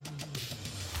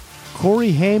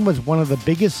Corey Haim was one of the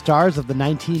biggest stars of the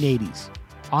 1980s.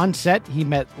 On set, he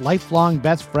met lifelong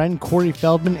best friend Corey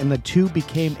Feldman, and the two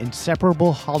became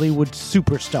inseparable Hollywood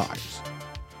superstars.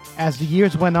 As the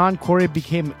years went on, Corey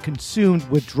became consumed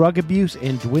with drug abuse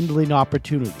and dwindling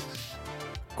opportunities.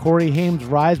 Corey Haim's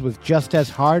rise was just as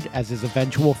hard as his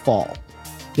eventual fall.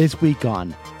 This week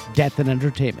on Death and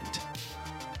Entertainment.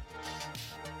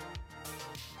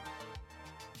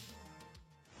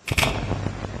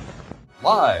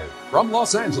 Live from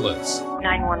Los Angeles.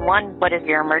 911, what is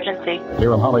your emergency?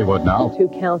 Here in Hollywood now. 2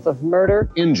 counts of murder,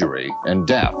 Injury and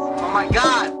death. Oh my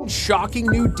God! Shocking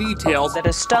new details That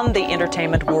has stunned the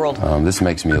entertainment world. This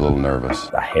makes me a little nervous.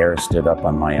 The hair stood up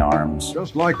on my arms.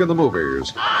 Just like in the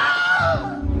movies.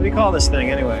 What do you call this thing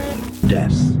anyway?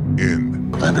 Death.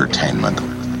 In entertainment.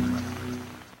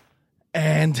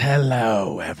 And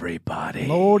hello, everybody.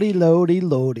 Lordy, lordy,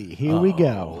 lordy. Here we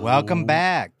go. Welcome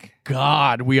back.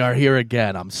 God, we are here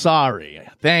again. I'm sorry.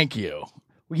 Thank you.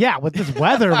 Yeah, with this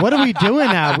weather, what are we doing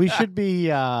now? We should be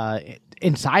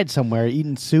inside somewhere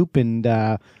eating soup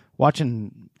and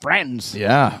watching Friends.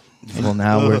 Yeah. Well,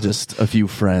 now we're just a few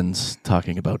friends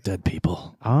talking about dead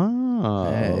people. Oh.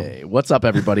 Hey, what's up,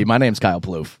 everybody? My name's Kyle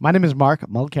Plouffe. My name is Mark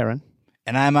Mulcairn.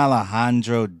 And I'm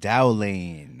Alejandro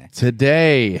Dowling.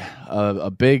 Today,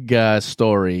 a big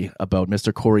story about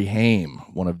Mr. Corey Haim,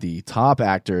 one of the top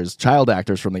actors, child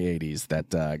actors from the 80s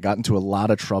that got into a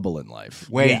lot of trouble in life.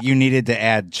 Wait, you needed to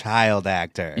add child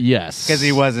actor. Yes. Because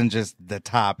he wasn't just the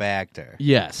top actor.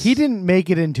 Yes. He didn't make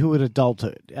it into an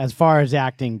adulthood as far as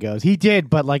acting goes. He did,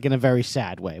 but like in a very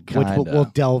sad way, which we'll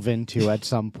delve into at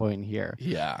some point here.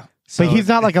 Yeah. But he's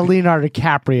not like a Leonardo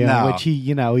DiCaprio, No. which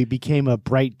he became a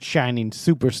bright, shining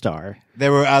superstar.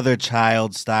 There were other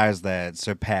child stars that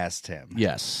surpassed him.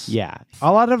 Yes. Yeah.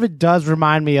 A lot of it does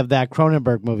remind me of that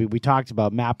Cronenberg movie we talked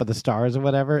about, Map of the Stars or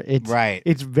whatever. It's Right.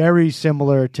 It's very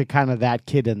similar to kind of that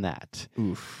kid in that.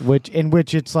 Oof. Which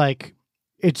it's like,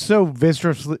 it's so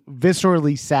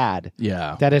viscerally sad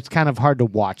Yeah. that it's kind of hard to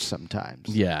watch sometimes.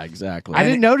 Yeah, exactly. I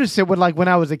didn't notice it when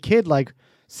I was a kid, like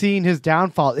seeing his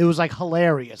downfall. It was like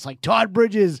hilarious. Like Todd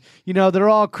Bridges, they're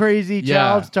all crazy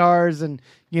child stars and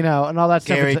and all that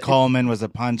stuff. Gary Coleman was a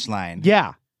punchline.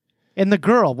 Yeah. And the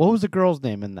girl, what was the girl's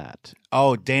name in that?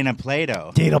 Oh, Dana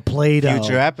Plato. Dana Plato.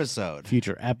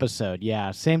 Future episode.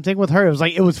 Yeah. Same thing with her.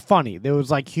 It was funny. It was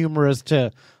like humorous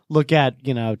to look at,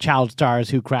 child stars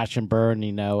who crash and burn,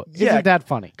 Isn't that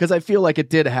funny? Because I feel like it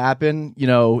did happen,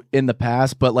 in the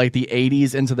past, but like the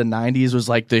 80s into the 90s was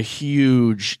like this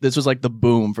was like the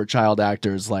boom for child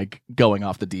actors, like going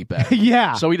off the deep end.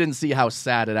 Yeah. So we didn't see how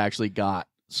sad it actually got.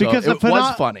 So because it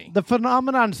was funny. The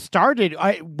phenomenon started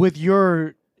with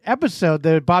your episode,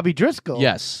 the Bobby Driscoll.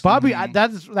 Yes. Bobby,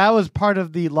 that was part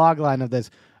of the log line of this.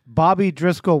 Bobby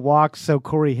Driscoll walks so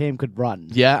Corey Haim could run.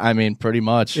 Yeah, I mean, pretty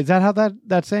much. Is that how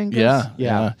that saying goes?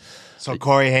 Yeah. So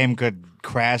Corey Haim could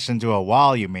crash into a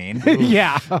wall, you mean?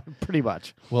 Yeah, pretty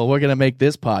much. Well, we're going to make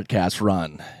this podcast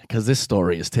run because this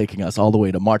story is taking us all the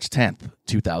way to March 10th,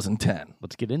 2010.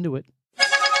 Let's get into it.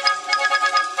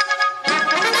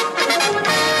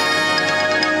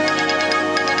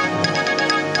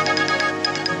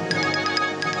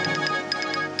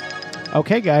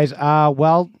 Okay, guys.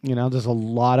 There's a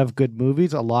lot of good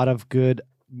movies, a lot of good,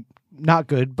 not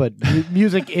good, but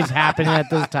music is happening at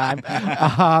this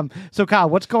time. So, Kyle,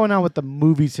 what's going on with the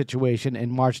movie situation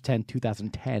in March 10th,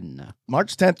 2010?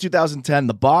 March 10th, 2010,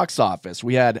 the box office.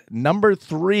 We had number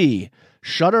 3,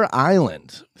 Shutter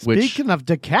Island. Speaking of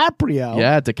DiCaprio.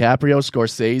 Yeah, DiCaprio,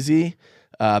 Scorsese.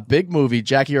 Big movie,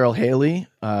 Jackie Earle Haley,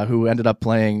 who ended up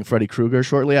playing Freddy Krueger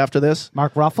shortly after this.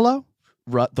 Mark Ruffalo?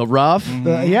 The Rough.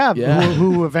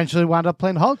 Who eventually wound up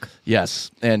playing Hulk.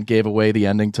 Yes, and gave away the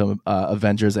ending to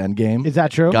Avengers Endgame. Is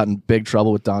that true? Got in big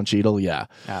trouble with Don Cheadle, yeah.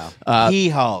 Oh.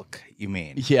 He-Hulk, you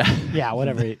mean? Yeah. Yeah,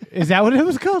 whatever. Is that what it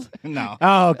was called? No.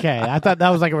 Oh, okay. I thought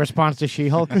that was like a response to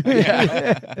She-Hulk. No,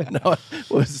 it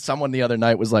was someone the other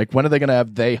night was like, when are they going to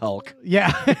have They Hulk?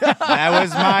 Yeah. That was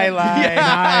my line.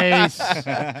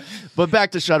 Nice. But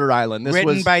back to Shutter Island.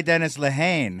 Written by Dennis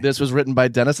Lehane. This was written by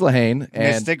Dennis Lehane.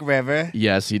 And Mystic River.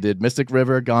 Yes, he did Mystic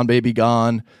River, Gone Baby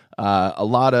Gone, a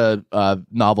lot of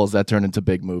novels that turned into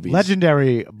big movies.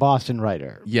 Legendary Boston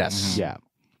writer. Yes. Yeah.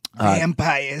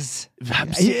 Vampires.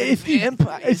 I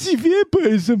see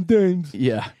vampires sometimes.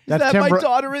 Yeah. That's Is that Tim my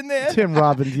daughter in there? Tim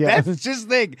Robbins, yeah. That's just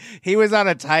think. He was on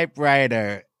a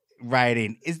typewriter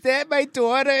writing, "Is that my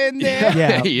daughter in there?"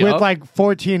 Yeah, Yep. with like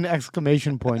 14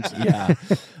 exclamation points. Yeah.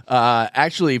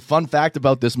 Actually, fun fact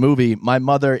about this movie, my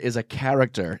mother is a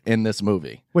character in this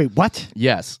movie. Wait, what?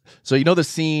 Yes. So you know the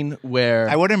scene where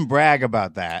I wouldn't brag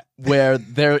about that. where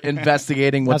they're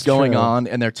investigating what's That's going true. on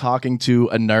and they're talking to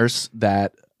a nurse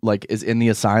that like is in the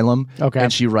asylum. Okay.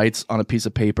 And she writes on a piece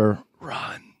of paper,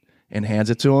 "Run," and hands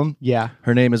it to him. Yeah.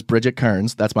 Her name is Bridget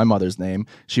Kearns. That's my mother's name.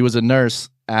 She was a nurse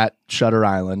at Shutter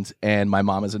Island, and my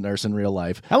mom is a nurse in real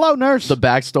life. Hello, nurse. The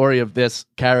backstory of this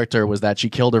character was that she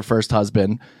killed her first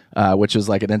husband, which is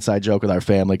like an inside joke with our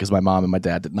family because my mom and my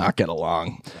dad did not get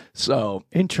along. So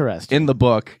Interesting. in the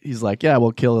book, he's like, "Yeah,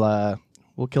 we'll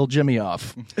kill Jimmy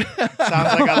off."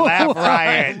 Sounds like a laugh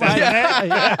riot,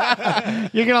 doesn't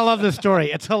it? You're gonna love this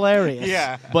story. It's hilarious.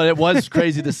 Yeah. But it was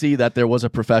crazy to see that there was a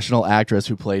professional actress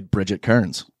who played Bridget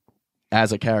Kearns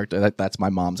as a character. That's my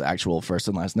mom's actual first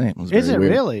and last name. Is it very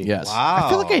weird. really? Yes. Wow. I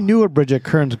feel like I knew a Bridget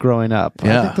Kearns growing up. I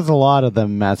Yeah. think there's a lot of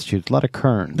them in Massachusetts. A lot of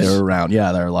Kearns. They're around.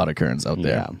 Yeah, there are a lot of Kearns out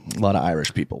there. Yeah. A lot of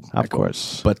Irish people. Of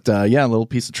course. But yeah, a little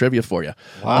piece of trivia for you.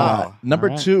 Wow. Number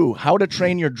All right. 2, How to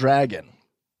Train Your Dragon.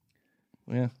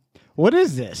 Yeah. What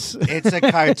is this? It's a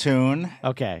cartoon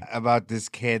Okay. about this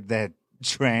kid that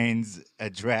trains a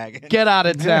dragon. Get out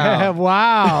of town.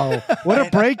 Wow. What a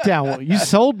breakdown. You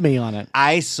sold me on it.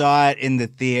 I saw it in the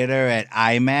theater at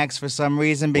IMAX for some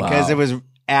reason because Wow. it was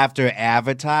after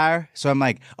Avatar. So I'm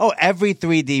like, oh, every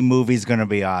 3D movie's going to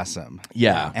be awesome.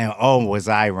 Yeah. And oh, was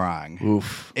I wrong?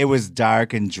 Oof. It was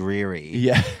dark and dreary.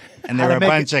 Yeah. And there How were to a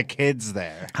make bunch of kids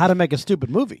there. How to make a stupid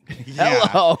movie. Yeah.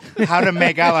 Hello. How to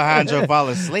make Alejandro fall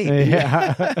asleep.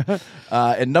 Yeah.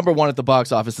 And number 1 at the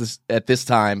box office at this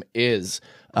time is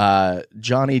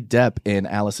Johnny Depp in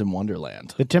Alice in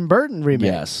Wonderland. The Tim Burton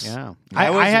remake. Yes. Yeah.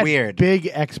 That was I had weird. big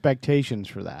expectations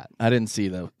for that. I didn't see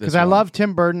the Because I love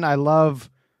Tim Burton. I love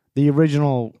the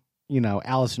original,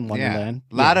 Alice in Yeah. Wonderland.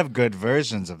 A lot of good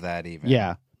versions of that even.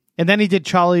 Yeah. And then he did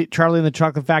Charlie and the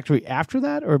Chocolate Factory after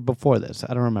that or before this?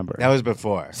 I don't remember. That was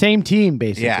before. Same team,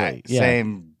 basically. Yeah.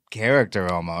 Same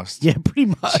character almost. Yeah, pretty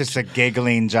much. Just a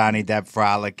giggling Johnny Depp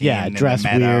frolicking yeah, in dressed the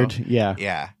meadow. weird. Yeah.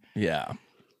 Yeah. Yeah.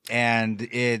 And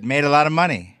it made a lot of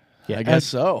money. Yeah. I guess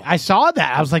so. I saw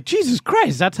that. I was like, Jesus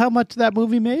Christ, that's how much that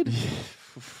movie made?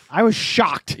 I was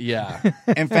shocked. Yeah.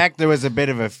 In fact, there was a bit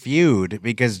of a feud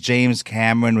because James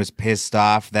Cameron was pissed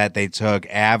off that they took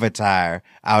Avatar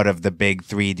out of the big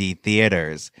 3D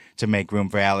theaters to make room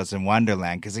for Alice in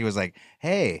Wonderland because he was like,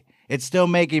 hey, it's still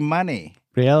making money.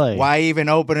 Really? Why even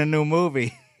open a new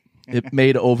movie? It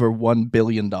made over $1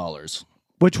 billion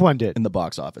Which one did? in the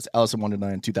box office. Alice in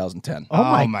Wonderland in 2010.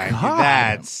 Oh my God.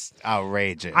 That's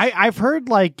outrageous. I've heard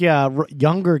like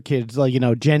younger kids, like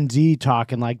Gen Z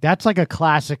talking like that's like a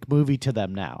classic movie to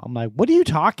them now. I'm like, what are you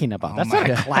talking about? That's not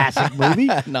a classic movie.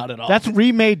 Not at all. That's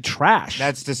remade trash.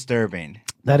 That's disturbing.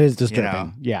 That is disturbing.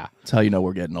 know. Yeah, That's how you know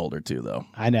we're getting older too, though.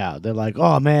 I know. They're like,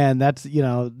 oh man, that's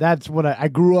that's what I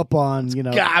grew up on.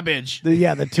 Garbage.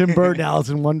 The Tim Burton Alice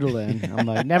in Wonderland. I'm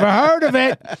like, never heard of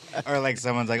it. Or like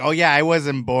someone's like, oh yeah, I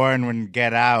wasn't born when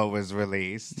Get Out was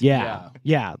released. Yeah.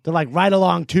 They're like, Ride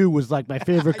Along 2 was like my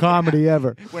favorite comedy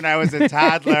ever. When I was a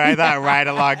toddler, I thought Ride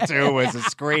Along 2 was a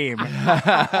scream.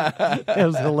 It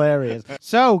was hilarious.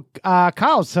 So,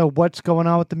 Kyle, what's going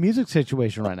on with the music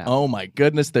situation right now? Oh my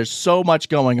goodness, there's so much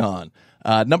going on.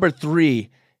 Number 3,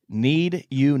 Need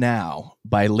You Now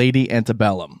by Lady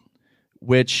Antebellum,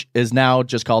 which is now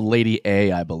just called Lady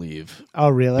A, I believe. Oh,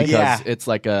 really? Because Yeah. it's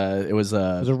like it was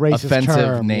a racist offensive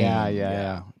term. name.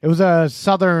 Yeah. It was a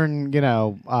southern,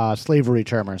 slavery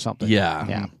term or something.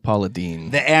 Yeah. Paula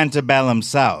Deen. The antebellum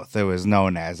South, it was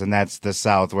known as, and that's the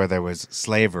South where there was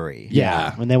slavery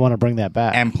Yeah. And they want to bring that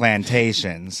back. and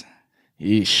plantations.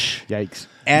 Yeesh. Yikes.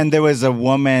 And there was a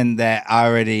woman that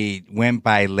already went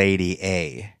by Lady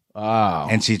A. Wow.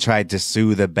 And she tried to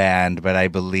sue the band, but I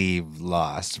believe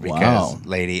lost because Wow.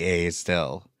 Lady A is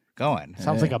still going.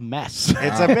 Sounds like a mess.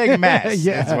 It's a big mess.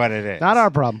 Yeah. That's what it is. Not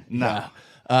our problem. No.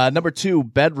 Number 2,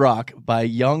 Bedrock by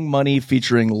Young Money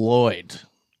featuring Lloyd.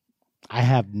 I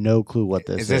have no clue what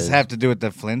this is. Does this have to do with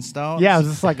the Flintstones? Yeah, is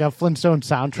this like a Flintstone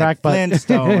soundtrack? The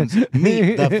Flintstones.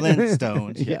 Meet the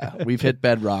Flintstones. Yeah. We've hit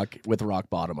Bedrock with rock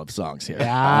bottom of songs here.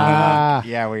 Ah.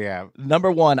 Yeah, we have. Number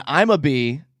 1, I'm a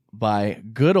Bee by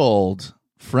good old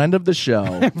friend of the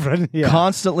show, Yeah.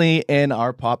 constantly in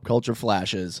our pop culture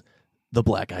flashes, the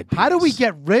Black Eyed Peas. How do we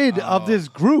get rid of this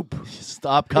group?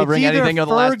 Stop covering It's either anything over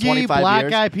the last Fergie, 25 Black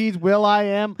years? Eyed Peas, Will I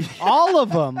Am, all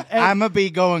of them. And I'm going to be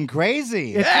going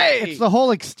crazy. it's the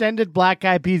whole extended Black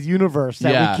Eyed Peas universe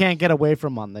that Yeah. we can't get away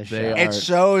from on this They show. are- It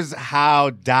shows how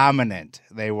dominant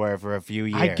they were for a few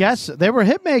years. I guess they were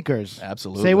hit makers.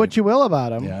 Absolutely. Say what you will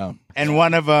about them. Yeah. And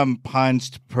one of them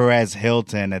punched Perez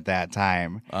Hilton at that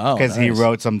time Oh, because he nice.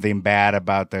 wrote something bad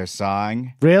about their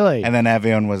song. Really? And then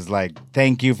everyone was like,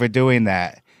 thank you for doing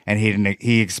that. And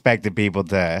he expected people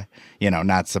to,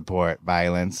 not support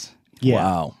violence. yeah.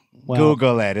 Wow.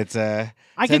 Google it. It's could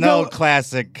an go- old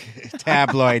classic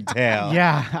tabloid tale.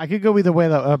 Yeah, I could go either way,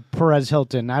 though. Perez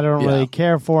Hilton. I don't really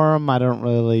care for him. I don't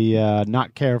really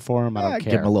not care for him. I don't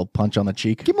care. Give him a little punch on the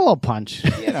cheek. Give him a little punch.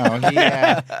 Give You know, him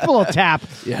a little tap.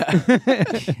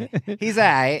 he's all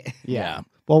right. Yeah.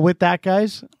 Well, with that,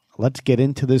 guys, let's get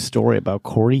into this story about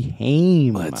Corey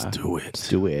Haim. Let's do it. Let's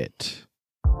do it.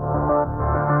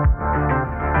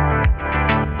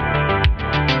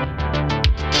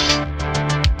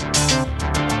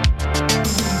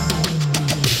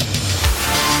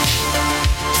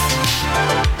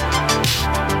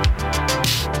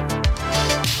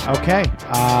 Okay.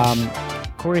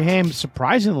 Corey Haim,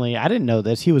 surprisingly, I didn't know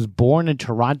this. He was born in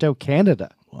Toronto, Canada.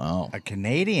 Wow. A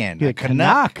Canadian. He's a a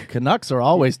Canuck. Canucks are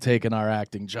always taking our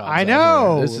acting jobs. I out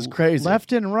know. here. This is crazy.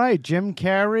 Left and right. Jim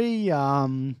Carrey,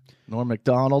 Norm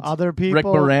Macdonald. other people. Rick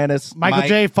Moranis. Michael Mike-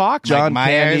 J. Fox. John Mike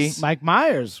Myers. Candy. Mike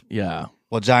Myers. Yeah.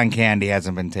 Well, John Candy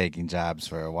hasn't been taking jobs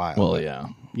for a while. Well, yeah.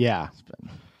 Yeah.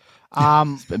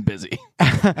 It's been busy.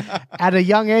 At a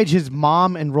young age, his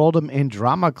mom enrolled him in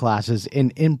drama classes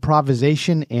in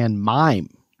improvisation and mime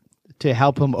to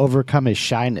help him overcome his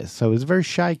shyness. So he was a very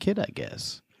shy kid, I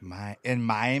guess. And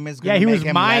mime is Yeah, going he to make was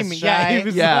him miming. less Yeah, shy? he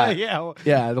was. Yeah. Yeah.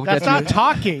 Yeah. They'll That's get not you.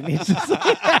 talking. It's just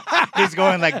He's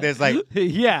going like this, like,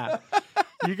 yeah.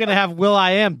 You're gonna have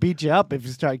Will.i.am beat you up if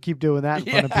you keep doing that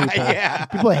in front of people. yeah.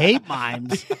 People hate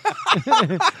mimes.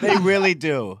 they really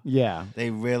do. Yeah.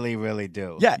 They really, really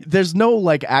do. Yeah, there's no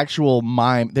like actual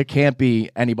mime. There can't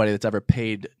be anybody that's ever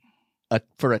paid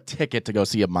for a ticket to go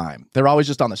see a mime. They're always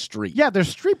just on the street. Yeah, they're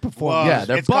street Well, performers. Yeah,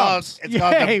 they're it's called, bums. it's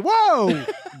called Hey, whoa! the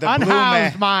Blue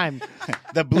Unhoused Man. mime.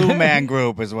 the Blue Man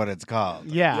Group is what it's called.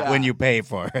 Yeah. When you pay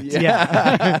for it.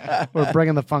 Yeah. We're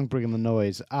bringing the funk, bringing the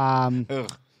noise. Ugh.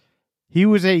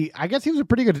 I guess he was a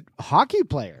pretty good hockey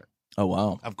player. Oh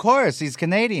wow. Of course, he's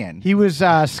Canadian. He was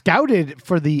scouted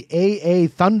for the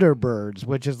AA Thunderbirds,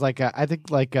 which is like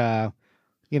a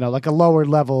lower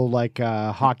level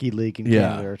hockey league in Yeah.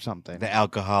 Canada or something. The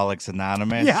Alcoholics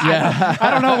Anonymous. Yeah, I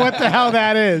don't know what the hell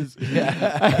that is.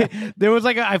 There was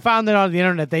I found it on the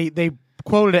internet. They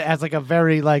quoted it as like a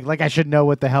very like I should know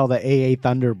what the hell the AA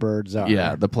Thunderbirds are.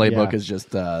 Yeah, the playbook Yeah. is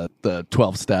just the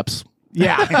 12 steps.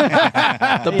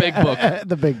 Yeah, The big book.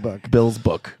 the big book. Bill's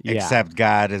book. Yeah. Except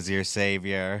God is your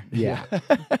savior. Yeah.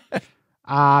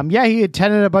 He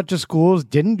attended a bunch of schools,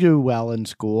 didn't do well in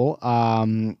school.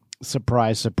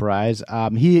 Surprise, surprise.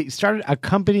 He started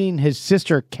accompanying his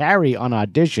sister Carrie on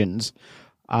auditions.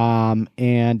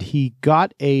 And he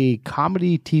got a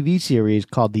comedy TV series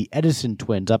called The Edison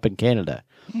Twins up in Canada.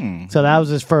 So that was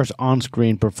his first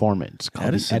on-screen performance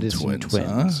called The Edison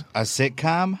Twins. A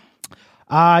sitcom?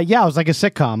 Yeah, it was like a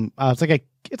sitcom. It's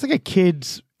like a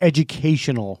kids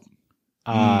educational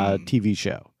TV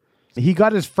show. He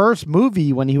got his first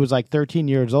movie when he was like 13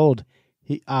 years old.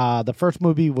 The first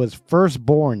movie was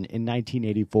Firstborn in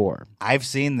 1984. I've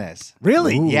seen this.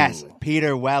 Really? Yes.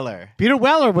 Peter Weller. Peter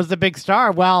Weller was the big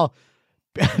star. Well,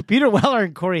 Peter Weller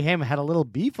and Corey Haim had a little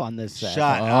beef on this set.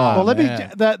 Shut Oh, up. Well,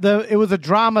 man. it was a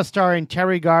drama starring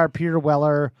Terry Garr, Peter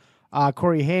Weller,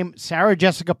 Corey Haim, Sarah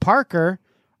Jessica Parker,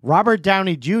 Robert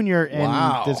Downey Jr., and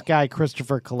Wow. this guy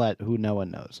Christopher Collette, who no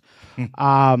one knows.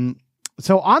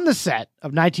 So on the set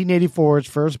of 1984's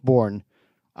Firstborn,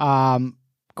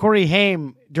 Corey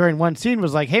Haim during one scene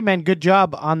was like, "Hey man, good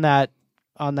job on that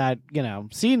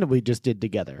scene that we just did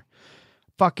together."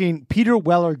 Fucking Peter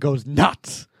Weller goes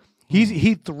nuts.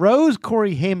 He throws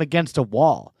Corey Haim against a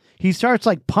wall. He starts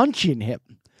like punching him.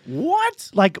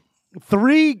 What? Like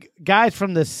three guys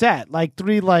from the set, like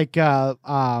three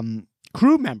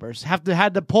crew members had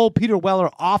to pull Peter Weller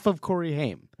off of Corey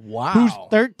Haim. Wow. Who's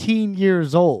 13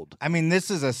 years old. I mean, this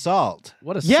is assault.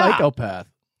 What a Yeah. psychopath.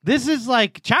 This is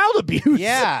like child abuse.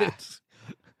 Yeah.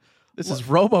 This is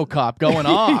RoboCop going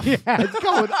off. Yeah, it's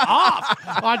going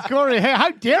off on Corey Haim.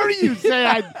 How dare you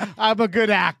say I'm a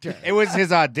good actor? It was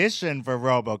his audition for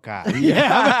RoboCop.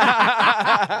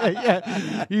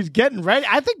 Yeah. He's getting ready.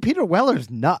 I think Peter Weller's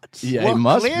nuts. Yeah, Well, he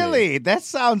must clearly, be. that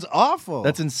sounds awful.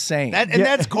 That's insane.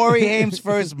 That's Corey Haim's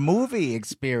first movie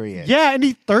experience. Yeah, and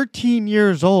he's 13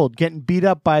 years old getting beat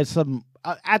up by some,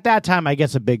 at that time, I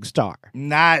guess, a big star.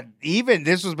 Not even.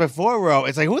 This was before Ro.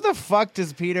 It's like, who the fuck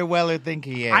does Peter Weller think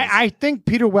he is? I think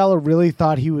Peter Weller really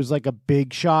thought he was like a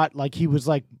big shot. Like he was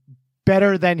like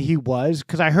better than he was.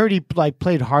 Because I heard he like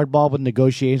played hardball with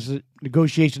negotiations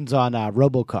on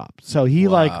RoboCop. So he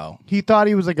Wow. he thought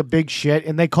he was like a big shit,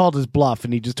 and they called his bluff,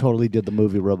 and he just totally did the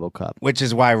movie RoboCop. Which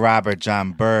is why Robert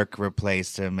John Burke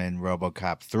replaced him in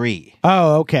RoboCop 3.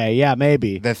 Oh, okay, yeah,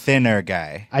 maybe. The thinner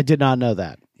guy. I did not know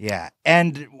that. Yeah.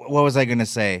 And what was I going to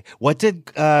say? What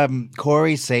did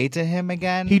Corey say to him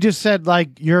again? He just said, like,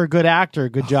 you're a good actor.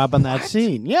 Good job on that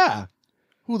scene. Yeah.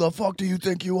 Who the fuck do you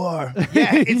think you are?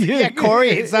 Corey.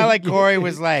 It's not like Corey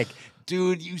was like,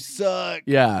 dude, you suck.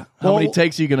 Yeah. How many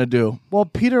takes are you going to do? Well,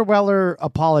 Peter Weller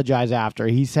apologized after.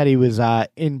 He said he was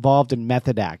involved in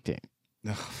method acting.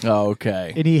 Oh,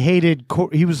 okay. And he hated,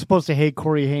 he was supposed to hate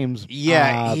Corey Haim's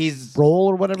he's role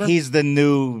or whatever. He's the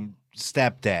new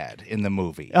stepdad in the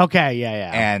movie. Okay,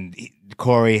 yeah. And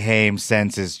Corey Haim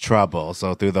senses trouble,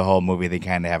 so through the whole movie they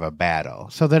kind of have a battle.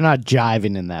 So they're not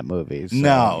jiving in that movie. So,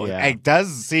 no, yeah. it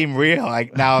does seem real,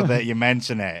 like now that you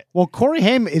mention it. Well, Corey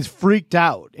Haim is freaked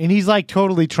out, and he's like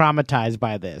totally traumatized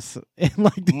by this. And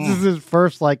like this is his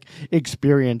first like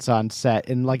experience on set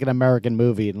in like an American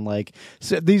movie, and like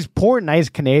so these poor nice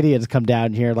Canadians come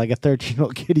down here, like a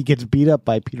 13-year-old kid, he gets beat up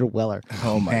by Peter Weller.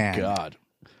 Oh my Man. God.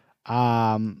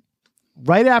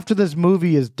 Right after this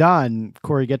movie is done,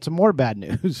 Corey gets some more bad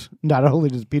news. Not only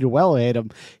does Peter Weller hate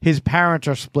him, his parents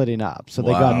are splitting up. So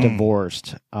they got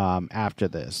divorced after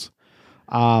this.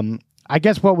 I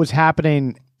guess what was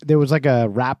happening, there was like a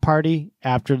rap party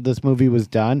after this movie was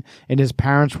done, and his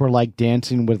parents were like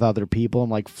dancing with other people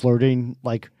and like flirting.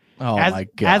 Like, my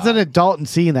God. As an adult and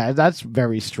seeing that, that's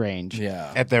very strange.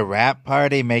 Yeah. At the rap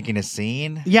party, making a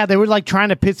scene. Yeah, they were like trying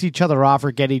to piss each other off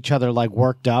or get each other like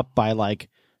worked up by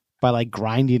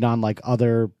grinding on like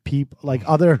other people, like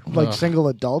other like single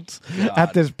adults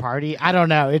at this party. I don't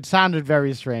know. It sounded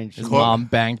very strange. His mom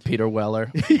banged Peter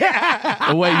Weller.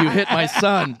 Yeah. The way you hit my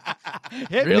son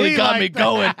really got me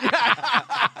going.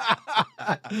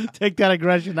 Take that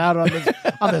aggression out on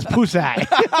this pussy.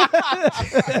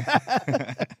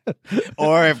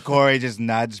 Or if Corey just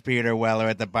nudged Peter Weller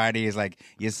at the party, he's like,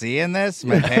 "You seeing this?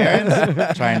 My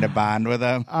parents trying to bond with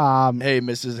him." Hey,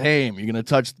 Mrs. Haim, you gonna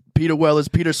touch Peter Weller's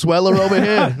Peter Sweller over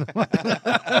here?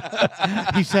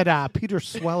 He said, Peter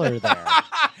Sweller there.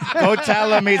 Go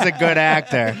tell him he's a good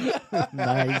actor.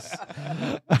 Nice.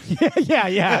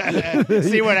 Yeah.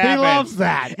 See what happens. He loves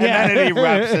that. And then it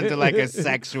erupts into like a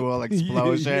sexual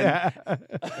explosion. Yeah.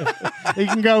 He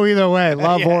can go either way,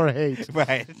 love or hate.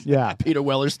 Right. Yeah. Peter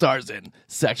Weller stars in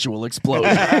Sexual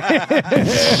Explosion.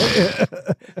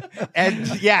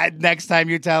 And yeah, next time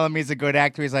you tell him he's a good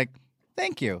actor, he's like,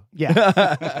 "Thank you."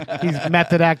 Yeah. He's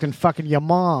method acting fucking your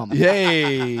mom.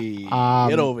 Yay.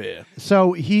 Get over here.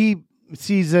 So he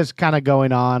sees this kind of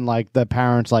going on, like the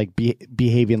parents like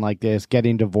behaving like this,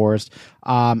 getting divorced.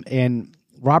 And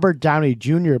Robert Downey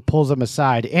Jr. pulls him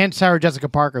aside, and Sarah Jessica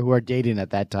Parker, who are dating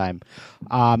at that time.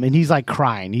 And he's like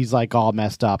crying. He's like all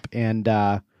messed up. And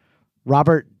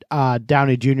Robert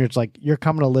Downey Jr. is like, "You're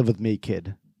coming to live with me,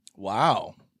 kid."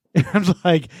 Wow. I'm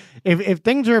like, if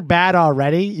things are bad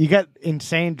already, you got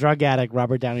insane drug addict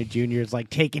Robert Downey Jr. is like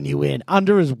taking you in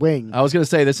under his wing. I was going to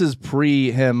say, this is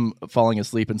pre him falling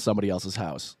asleep in somebody else's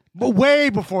house. But way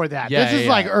before that. Yeah, this is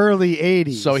yeah. like early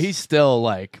 80s. So he's still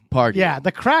like partying. Yeah,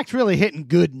 the crack's really hitting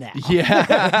good now.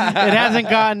 Yeah. It hasn't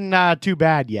gotten too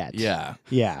bad yet. Yeah.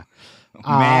 Yeah.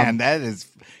 Man, that is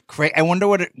crazy. I wonder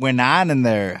what went on in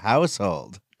their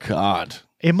household. God.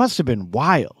 It must have been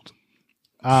wild.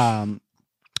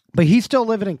 But he's still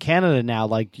living in Canada now.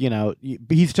 Like, you know,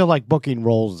 he's still like booking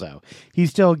roles though. He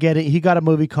got a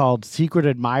movie called Secret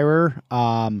Admirer,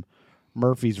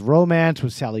 Murphy's Romance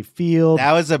with Sally Field.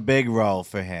 That was a big role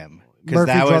for him.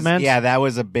 Murphy's Romance? Yeah, that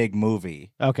was a big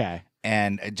movie. Okay.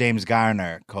 And James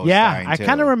Garner co-starring Yeah, I too.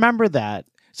 kind of remember that.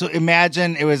 So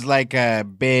imagine it was like a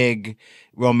big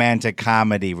romantic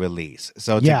comedy release.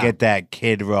 So to Yeah. get that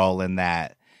kid role in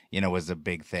that, you know, was a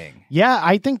big thing. Yeah,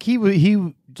 I think he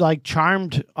like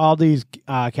charmed all these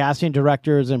casting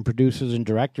directors and producers and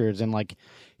directors, and like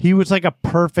he was like a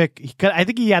perfect. I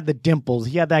think he had the dimples.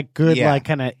 He had that good like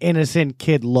kind of innocent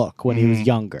kid look when he was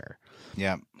younger.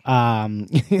 Yeah.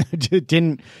 It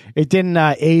didn't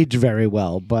age very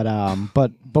well, but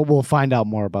we'll find out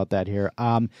more about that here.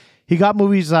 He got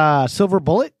movies Silver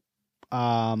Bullet,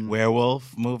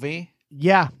 Werewolf movie.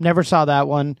 Yeah, never saw that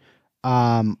one.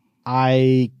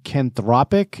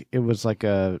 Icanthropic. It was like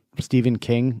a Stephen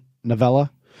King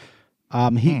novella.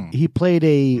 He played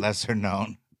a Lesser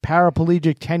known.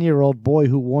 paraplegic 10-year-old boy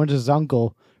who warns his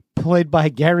uncle, played by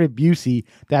Gary Busey,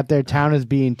 that their town is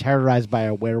being terrorized by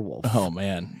a werewolf. Oh,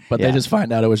 man. But Yeah. they just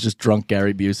find out it was just drunk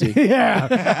Gary Busey.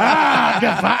 Yeah,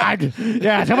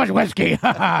 too much whiskey.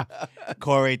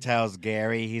 Corey tells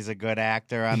Gary he's a good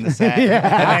actor on the set. And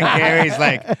then Gary's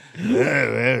like,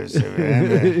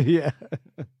 Yeah.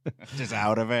 just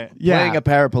out of it. Playing a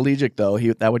paraplegic, though,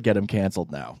 that would get him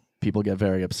canceled now. People get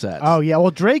very upset. Oh, yeah.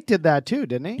 Well, Drake did that too,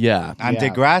 didn't he? Yeah. On Yeah.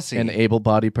 Degrassi. An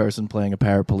able-bodied person playing a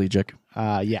paraplegic.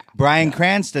 Yeah. Bryan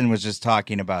Cranston was just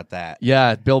talking about that.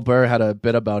 Yeah, Bill Burr had a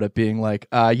bit about it being like,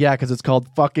 yeah, because it's called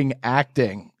fucking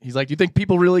acting. He's like, do you think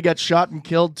people really get shot and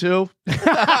killed too?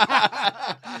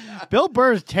 Bill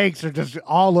Burr's takes are just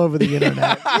all over the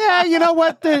internet. Yeah, you know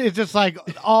what? It's just like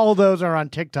all those are on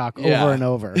TikTok Yeah. over and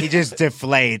over. He just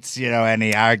deflates,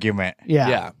 any argument.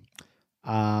 Yeah.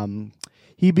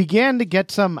 He began to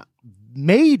get some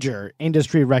major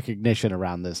industry recognition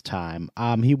around this time.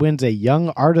 He wins a Young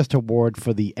Artist Award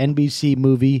for the NBC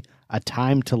movie A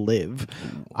Time to Live,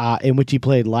 in which he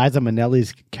played Liza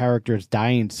Minnelli's character's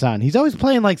dying son. He's always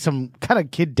playing like some kind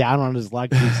of kid down on his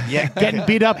luck. He's getting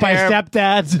beat up by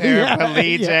stepdads.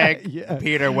 Paraplegic,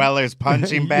 Peter Weller's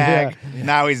punching bag.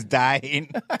 Now he's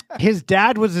dying. His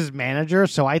dad was his manager,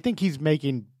 so I think he's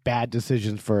making bad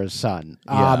decisions for his son.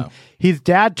 His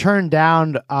dad turned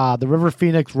down the River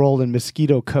Phoenix role in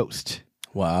Mosquito Coast.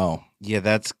 Wow. Yeah,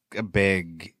 that's a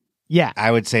big... Yeah.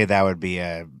 I would say that would be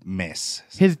a miss.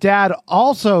 His dad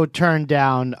also turned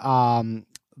down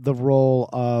the role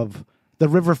of the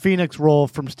River Phoenix role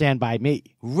from Stand By Me.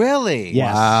 Really?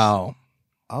 Yes. Wow.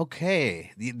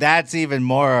 Okay. That's even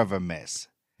more of a miss.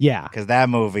 Yeah. Because that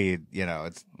movie,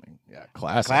 it's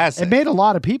classic. It made a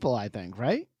lot of people, I think,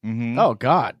 right? Mm-hmm. Oh,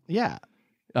 God. Yeah.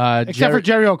 Except for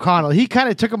Jerry O'Connell. He kind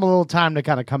of took him a little time to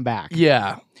kind of come back.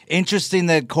 Yeah. Interesting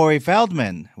that Corey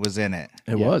Feldman was in it.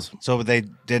 It was. So they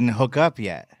didn't hook up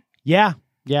yet. Yeah.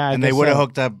 Yeah. And they would have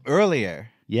hooked up earlier.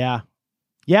 Yeah.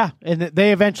 Yeah. And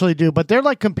they eventually do. But they're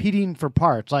like competing for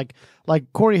parts. Like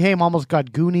Corey Haim almost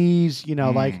got Goonies,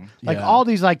 like all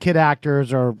these like kid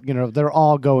actors are, they're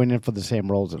all going in for the same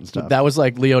roles and stuff. That was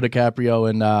like Leo DiCaprio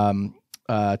and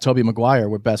Tobey Maguire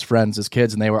were best friends as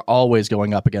kids, and they were always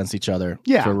going up against each other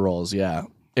for roles. Yeah.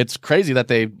 It's crazy that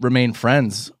they remain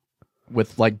friends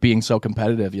with like being so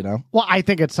competitive, Well, I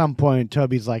think at some point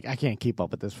Toby's like, I can't keep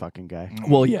up with this fucking guy.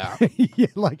 Well, yeah.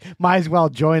 Like, might as well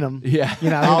join him. Yeah.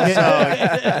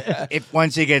 Also, if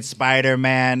once you get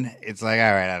Spider-Man, it's like,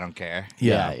 all right, I don't care.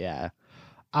 Yeah.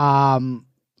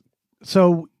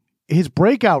 So his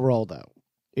breakout role though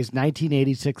is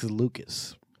 1986's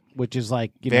Lucas, which is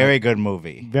like very good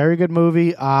movie. Very good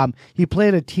movie. He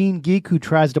played a teen geek who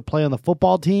tries to play on the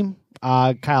football team.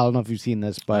 Kyle, I don't know if you've seen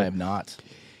this, but I have not.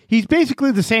 He's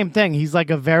basically the same thing. He's like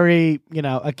a very,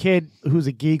 a kid who's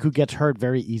a geek who gets hurt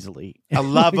very easily. A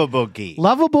lovable geek.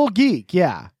 Lovable geek,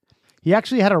 yeah. He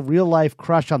actually had a real life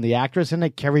crush on the actress in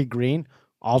it, Kerry Green,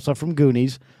 also from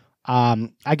Goonies.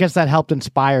 I guess that helped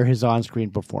inspire his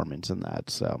on-screen performance in that.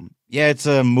 So yeah, it's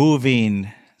a moving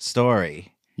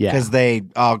story. Yeah, because they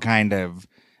all kind of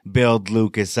build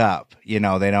Lucas up. They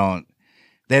don't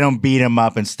beat him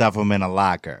up and stuff him in a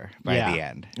locker by the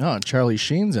end. Oh, and Charlie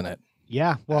Sheen's in it.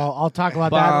 Yeah, well, I'll talk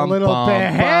about that in a little bit.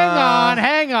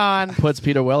 Hang on. Puts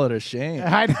Peter Weller to shame.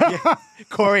 I know. Yeah.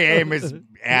 Corey Haim is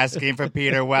asking for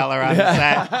Peter Weller on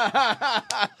the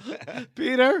set.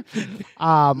 Peter,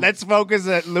 let's focus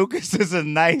that Lucas is a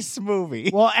nice movie.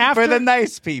 Well, for the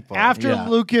nice people. After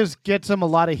Lucas gets him a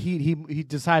lot of heat, he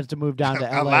decides to move down to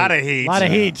LA. A lot of heat. A lot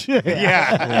of heat.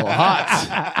 Yeah. A little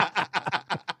hot.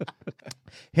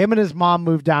 Him and his mom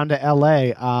moved down to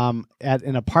L.A. At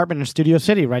an apartment in Studio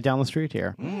City, right down the street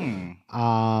here.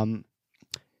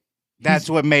 That's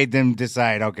what made them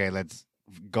decide, okay, let's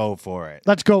go for it.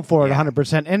 Let's go for it,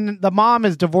 100%. And the mom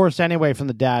is divorced anyway from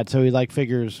the dad, so he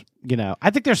figures, I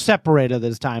think they're separated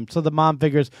this time. So the mom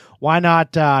figures, why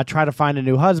not try to find a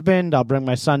new husband? I'll bring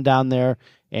my son down there,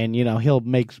 and he'll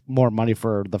make more money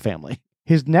for the family.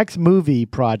 His next movie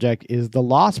project is The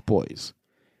Lost Boys,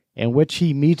 in which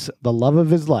he meets the love of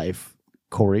his life,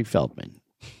 Corey Feldman.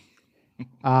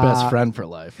 Best friend for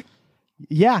life.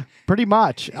 Yeah, pretty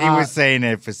much. He was saying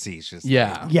it facetiously.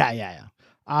 Yeah. Yeah.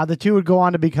 The two would go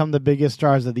on to become the biggest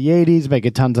stars of the 80s,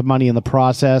 making tons of money in the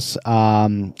process.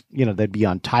 They'd be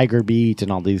on Tiger Beat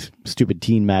and all these stupid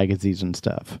teen magazines and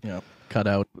stuff. Yeah. Cut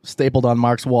out, stapled on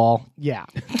Mark's wall. Yeah.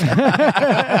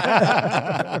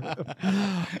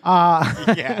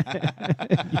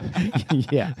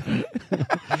 Yeah.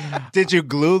 Did you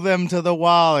glue them to the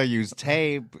wall or use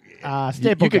tape?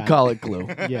 Staple You could gun. call it glue.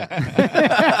 Yeah.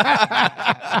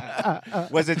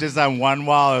 Was it just on one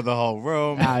wall or the whole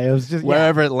room? It was just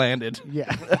Wherever it landed.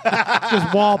 Yeah.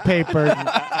 Just wallpaper.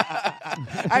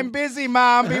 I'm busy,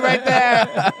 Mom. Be right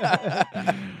there.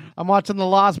 I'm watching The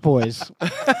Lost Boys.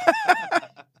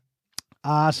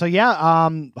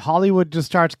 Hollywood just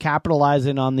starts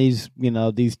capitalizing on these,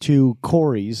 these two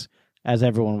Coreys, as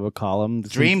everyone would call them.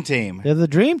 Dream Team. They're the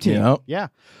Dream Team. Yep. Yeah.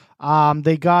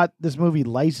 They got this movie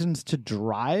License to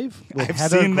Drive with I've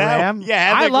Heather seen Graham. that.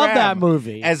 Yeah, Heather I love Graham that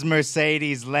movie. as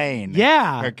Mercedes Lane.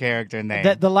 Yeah. her character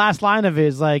name. The last line of it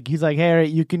is like, he's like, "Hey,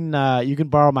 you can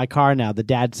borrow my car now." The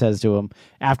dad says to him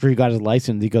after he got his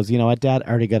license, he goes, "You know what, Dad? I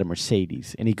already got a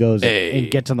Mercedes." And he goes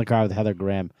and gets in the car with Heather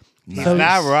Graham. He's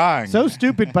not wrong. So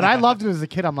stupid, but I loved it as a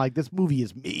kid. I'm like, this movie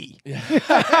is me.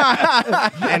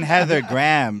 And Heather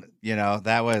Graham,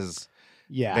 that was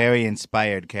Yeah. very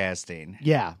inspired casting.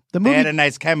 Yeah. The They movie had a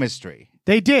nice chemistry.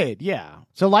 they did, yeah.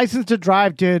 So License to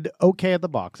Drive did okay at the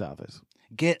box office.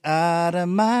 Get out of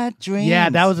my dreams. Yeah,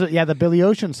 that was the Billy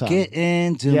Ocean song. Get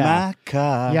into Yeah. my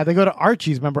car. Yeah, they go to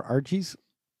Archie's. Remember Archie's?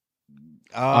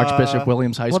 Archbishop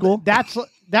Williams High School That's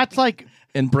like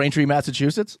in Braintree,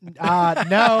 Massachusetts. no, but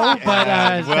we'll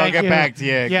thank get you. back to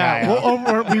you. Yeah,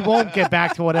 Kyle. we won't get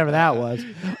back to whatever that was.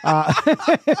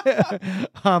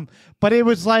 But it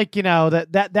was like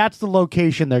that's the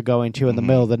location they're going to in the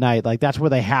middle of the night. Like that's where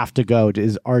they have to go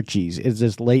is Archie's. Is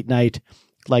this late night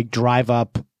like drive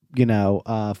up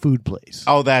food place?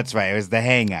 Oh, that's right. It was the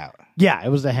hangout. Yeah, it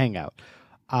was the hangout.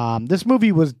 This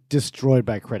movie was destroyed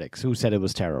by critics who said it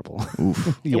was terrible.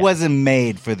 It wasn't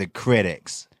made for the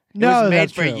critics. No, it was made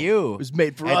that's for true. you. It was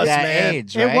made for at us, that man.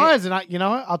 age, right? It was, and you know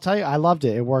what? I'll tell you, I loved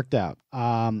it. It worked out.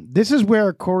 This is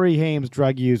where Corey Haim's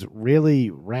drug use really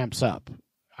ramps up.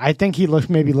 I think he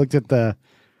maybe looked at the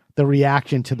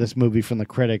reaction to this movie from the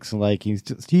critics, and like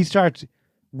he starts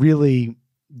really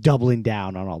doubling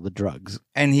down on all the drugs.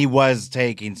 And he was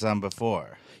taking some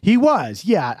before. He was,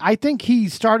 yeah. I think he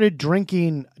started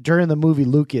drinking during the movie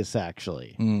Lucas,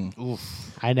 actually.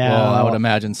 Oof. I know. Well, I would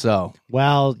imagine so.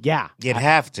 Well, yeah. You'd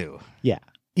have to. Yeah.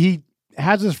 He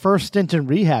has his first stint in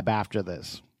rehab after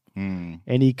this. And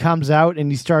he comes out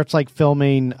and he starts like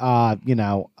filming,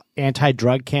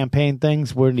 anti-drug campaign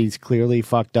things where he's clearly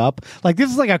fucked up. Like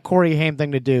this is like a Corey Haim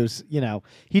thing to do.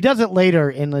 He does it later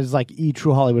in his like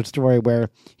True Hollywood Story where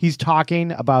he's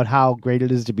talking about how great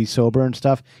it is to be sober and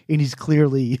stuff. And he's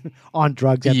clearly on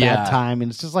drugs at that time. And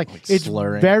it's just like it's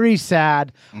slurring. very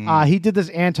sad. He did this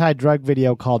anti-drug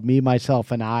video called Me,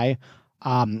 Myself, and I.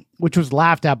 Which was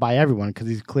laughed at by everyone because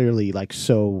he's clearly like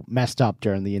so messed up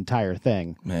during the entire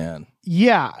thing. Man.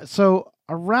 Yeah. So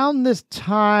around this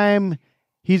time,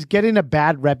 he's getting a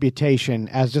bad reputation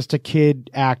as just a kid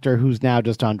actor who's now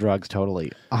just on drugs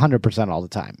totally 100% all the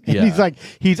time. And Yeah.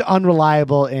 he's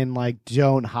unreliable and like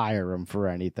don't hire him for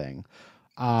anything.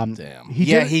 Damn.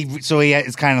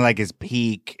 It's kind of like his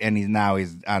peak, and he's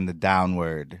on the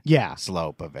downward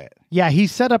slope of it. Yeah, he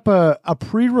set up a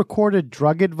pre-recorded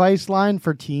drug advice line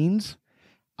for teens.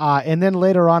 And then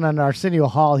later on Arsenio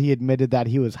Hall, he admitted that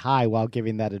he was high while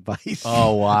giving that advice.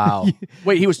 Oh, wow.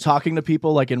 Wait, he was talking to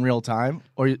people like in real time,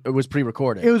 or it was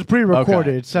pre-recorded? It was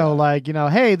pre-recorded. Okay. So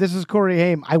hey, this is Corey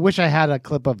Haim. I wish I had a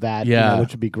clip of that, which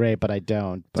would be great, but I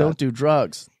don't. But, Don't do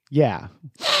drugs. Yeah.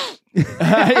 Hold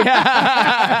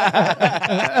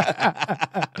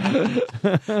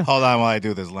on while I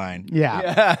do this line.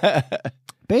 Yeah.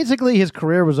 Basically, his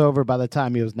career was over by the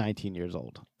time he was 19 years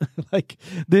old.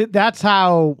 That's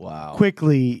how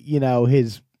quickly,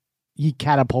 he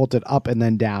catapulted up and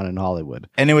then down in Hollywood.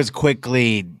 And it was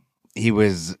quickly, he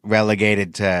was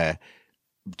relegated to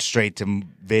straight to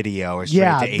video or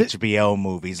straight to HBO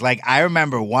movies. Like, I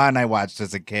remember one I watched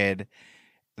as a kid.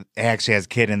 It actually has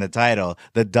kid in the title,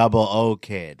 the 00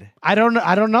 Kid. I don't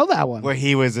know that one. Where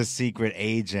he was a secret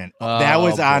agent. That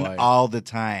was on all the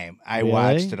time. I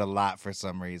watched it a lot for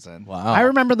some reason. Wow. I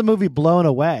remember the movie Blown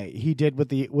Away. He did with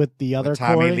the other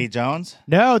Tommy Corey. Lee Jones?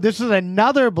 No, this is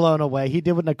another Blown Away. He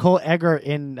did with Nicole Egger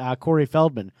and Corey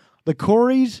Feldman. The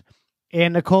Coreys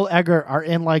and Nicole Egger are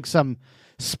in like some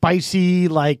spicy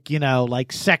like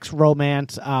sex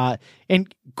romance.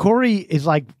 And Corey is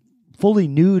like fully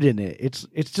nude in it. It's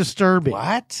disturbing.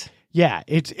 What? Yeah,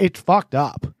 it's fucked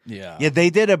up. Yeah. Yeah, they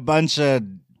did a bunch of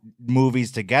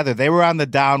movies together. They were on the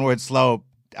downward slope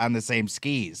on the same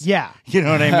skis. Yeah. You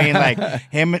know what I mean? Like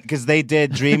him, because they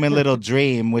did Dream a Little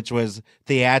Dream, which was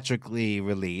theatrically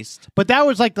released. But that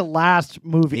was like the last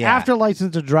movie. Yeah. After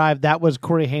License to Drive, that was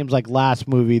Corey Haim's like last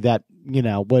movie that,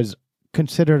 was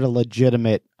considered a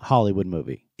legitimate Hollywood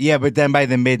movie. Yeah, but then by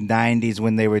the mid-'90s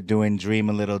when they were doing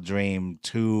Dream a Little Dream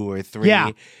 2 or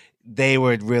 3, they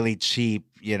were really cheap,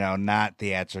 not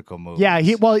theatrical movies. Yeah,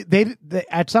 they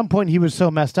at some point he was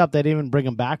so messed up they didn't even bring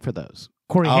him back for those.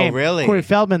 Corey Haim. Really? Corey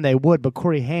Feldman they would, but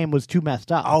Corey Haim was too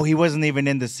messed up. Oh, he wasn't even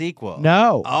in the sequel.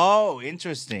 No. Oh,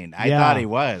 interesting. I thought he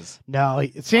was. No,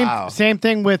 same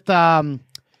thing with the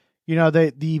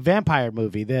vampire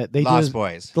movie. They Lost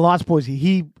Boys. The Lost Boys.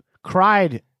 He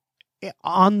cried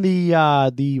on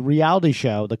the reality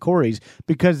show, the Coreys,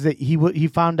 because he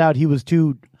found out he was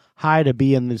too high to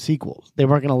be in the sequels. They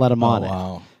weren't going to let him on it.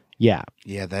 Wow. Yeah.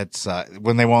 Yeah, that's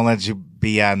when they won't let you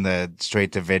be on the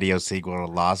straight-to-video sequel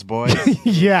to Lost Boys.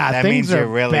 Yeah, that things means you're are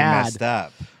really bad. messed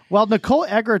up. Well, Nicole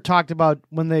Egger talked about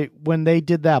when they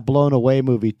did that Blown Away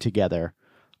movie together.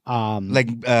 Like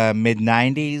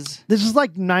mid-90s? This is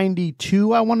like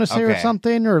 92, I want to say, or Okay.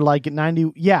 something, or like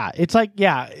 90. Yeah, it's like,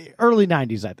 early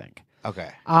 90s, I think.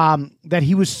 Okay. That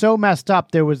he was so messed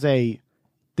up, there was a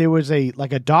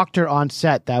like a doctor on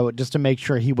set that would, just to make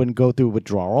sure he wouldn't go through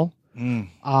withdrawal.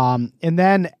 And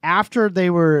then after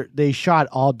they shot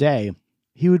all day,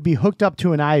 he would be hooked up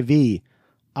to an IV,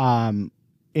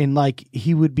 and like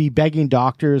he would be begging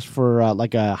doctors for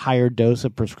like a higher dose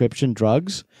of prescription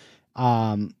drugs.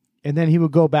 And then he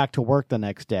would go back to work the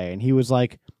next day, and he was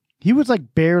like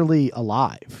barely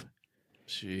alive.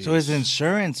 Jeez. So his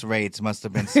insurance rates must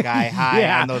have been sky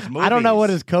high on those movies. I don't know what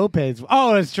his copays.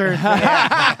 Oh, insurance.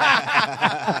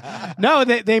 No,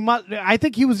 they must. I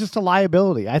think he was just a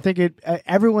liability. I think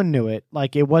everyone knew it.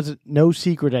 Like it wasn't no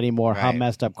secret anymore how Right.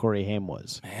 messed up Corey Haim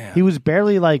was. Man. He was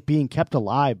barely like being kept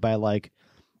alive by like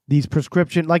these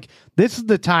prescription. Like this is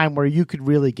the time where you could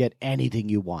really get anything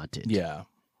you wanted. Yeah.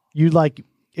 You like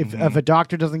if a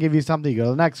doctor doesn't give you something, you go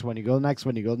to the next one. You go to the next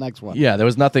one. You go to the next one. Yeah, there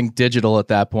was nothing digital at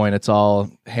that point. It's all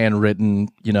handwritten,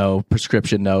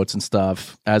 prescription notes and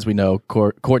stuff. As we know,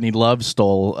 Courtney Love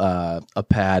stole a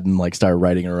pad and like started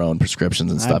writing her own prescriptions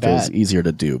and stuff. It was bet. easier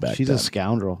to do back She's then. a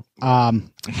scoundrel.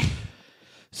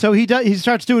 So he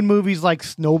starts doing movies like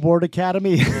Snowboard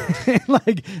Academy,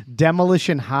 like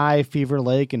Demolition High, Fever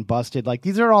Lake, and Busted. Like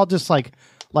these are all just like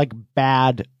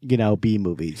bad, B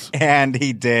movies. And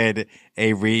he did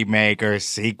a remake or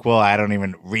sequel,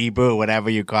 reboot, whatever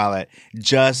you call it,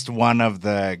 just one of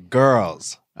the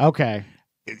girls. Okay.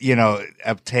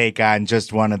 A take on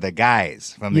just one of the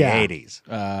guys from the Yeah. 80s.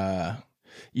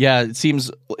 Yeah, it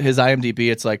seems his IMDb,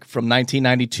 it's like from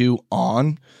 1992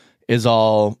 on is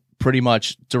all pretty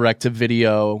much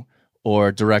direct-to-video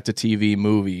or direct-to-TV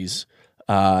movies.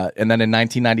 And then in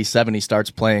 1997, he starts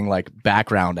playing like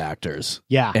background actors.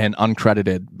 Yeah. And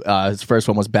uncredited. His first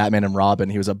one was Batman and Robin.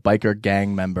 He was a biker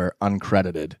gang member,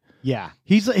 uncredited. Yeah.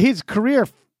 His career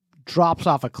drops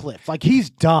off a cliff. Like he's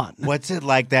done. What's it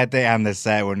like that day on the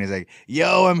set when he's like,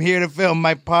 yo, I'm here to film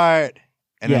my part?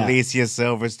 And Yeah. Alicia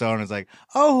Silverstone is like,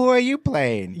 oh, who are you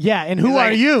playing? Yeah. And who He's are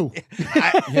like, you?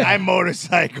 I'm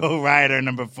motorcycle rider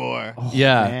number 4.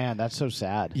 Yeah. Man, that's so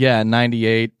sad. Yeah,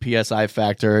 98, PSI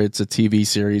Factor. It's a TV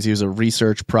series. He was a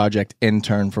research project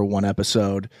intern for one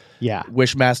episode. Yeah.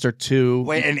 Wishmaster 2,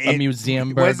 Wait, a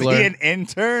museum was burglar. he an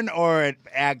intern or an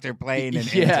actor playing an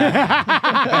intern?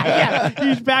 Yeah.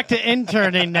 He's back to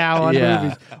interning now on Yeah.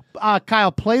 movies.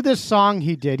 Kyle, play this song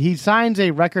he did. He signs a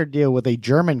record deal with a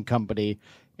German company,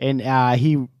 and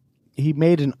he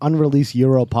made an unreleased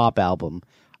Europop album.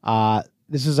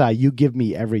 This is You Give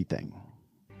Me Everything.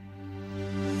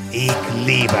 Ich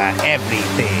liebe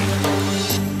everything.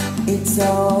 It's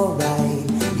alright,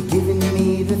 you're giving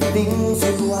me the things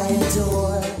you I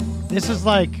adore. This is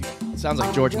like Sounds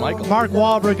like George Michael. Mark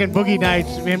Wahlberg and Boogie Nights,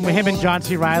 and him and John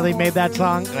C. Reilly made that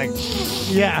song. Like,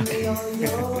 Yeah.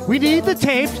 We need the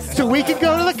tapes so we can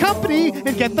go to the company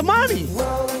and get the money.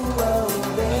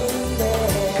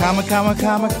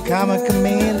 comma,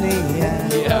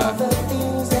 chameleon. Yeah.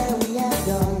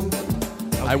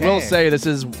 I will say this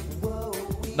is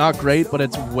not great, but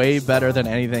it's way better than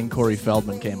anything Corey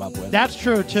Feldman came up with. That's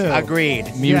true, too.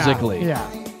 Agreed. Musically. Yeah.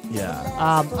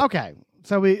 Yeah. Okay.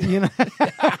 So we,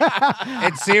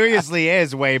 It seriously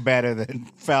is way better than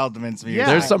Feldman's music. Yeah.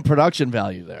 There's some production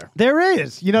value there. there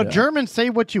is. Germans say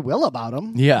what you will about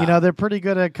them. Yeah. They're pretty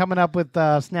good at coming up with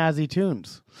snazzy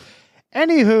tunes.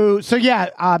 Anywho, so yeah,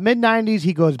 mid-90s,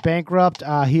 he goes bankrupt.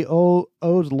 He owes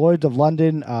Lloyd's of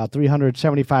London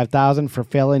 $375,000 for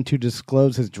failing to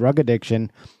disclose his drug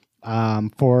addiction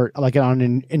for like on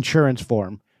an insurance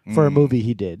form for a movie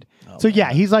he did. So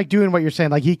yeah, he's like doing what you're saying.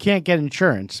 Like he can't get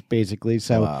insurance basically,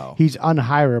 so he's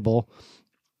unhireable.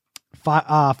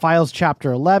 Files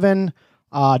Chapter 11,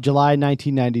 July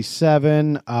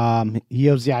 1997. He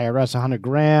owes the IRS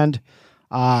 $100,000.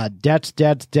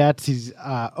 Debts. He's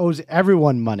owes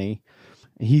everyone money.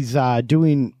 He's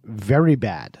doing very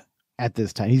bad at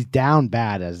this time. He's down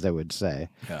bad, as they would say.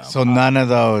 So none of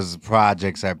those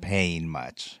projects are paying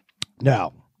much.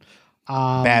 No.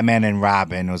 Batman and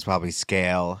Robin was probably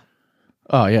scale.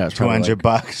 Oh, yeah. It's probably $200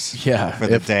 bucks Yeah, for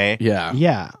the day. Yeah.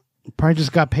 Yeah. Probably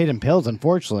just got paid in pills,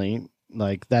 unfortunately.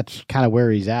 Like, that's kind of where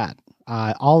he's at.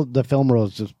 All the film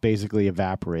roles just basically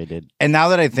evaporated. And now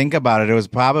that I think about it, it was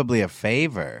probably a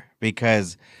favor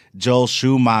because Joel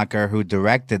Schumacher, who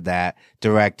directed that,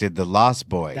 directed The Lost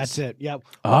Boys. That's it. Yep.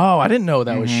 Oh, I didn't know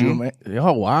that was Schumacher.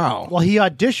 Oh, wow. Well, he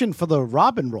auditioned for the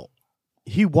Robin role.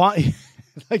 He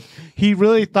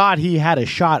really thought he had a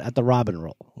shot at the Robin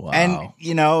role. Wow. And,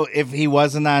 if he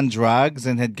wasn't on drugs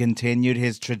and had continued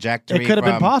his trajectory, it could have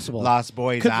been from possible. Lost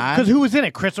Boys on. Because who was in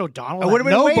it? Chris O'Donnell? It would have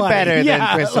been way better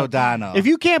than Chris O'Donnell. If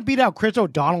you can't beat out Chris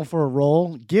O'Donnell for a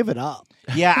role, give it up.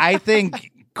 Yeah, I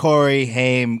think Corey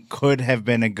Haim could have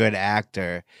been a good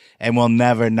actor, and we'll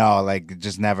never know. Like, it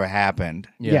just never happened.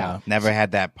 Yeah. Never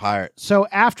had that part. So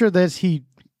after this, he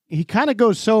kind of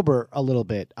goes sober a little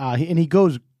bit, and he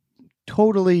goes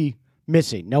totally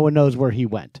missing. No one knows where he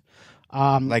went.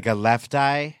 Like a left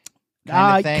eye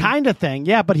kind of thing.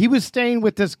 Yeah, but he was staying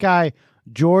with this guy,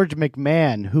 George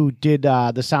McMahon, who did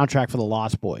the soundtrack for The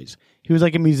Lost Boys. He was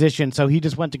like a musician, so he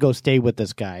just went to go stay with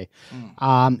this guy.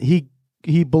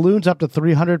 He balloons up to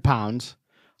 300 pounds.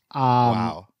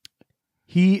 Wow.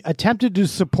 He attempted to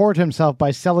support himself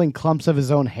by selling clumps of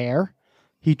his own hair.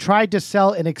 He tried to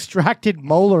sell an extracted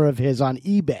molar of his on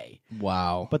eBay.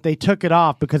 Wow. But they took it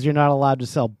off because you're not allowed to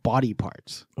sell body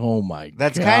parts. Oh, my God.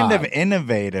 That's kind of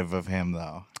innovative of him,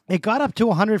 though. It got up to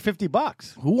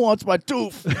 $150. Who wants my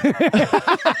tooth?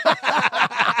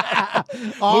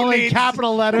 All in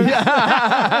capital letters.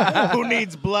 Who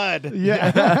needs blood?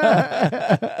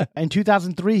 Yeah. In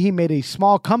 2003, he made a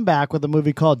small comeback with a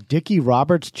movie called Dickie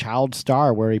Roberts' Child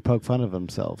Star, where he poked fun of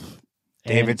himself.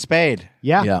 David Spade.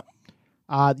 Yeah.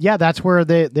 Yeah. That's where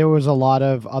there was a lot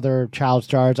of other child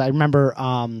stars. I remember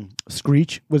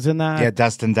Screech was in that. Yeah,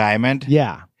 Dustin Diamond.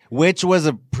 Yeah. Which was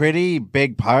a pretty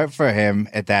big part for him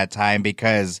at that time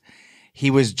because he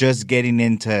was just getting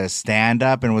into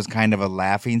stand-up and was kind of a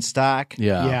laughingstock.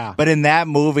 Yeah. But in that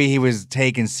movie, he was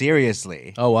taken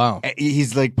seriously. Oh, wow.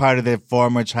 He's like part of the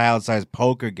former Child Stars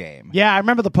poker game. Yeah, I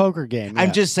remember the poker game. Yeah.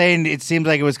 I'm just saying it seems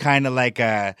like it was kind of like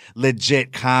a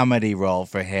legit comedy role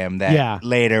for him that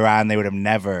later on they would have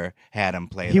never had him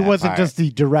play He that wasn't part. just the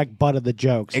direct butt of the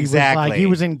jokes. Exactly. He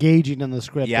was engaging in the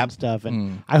script and stuff.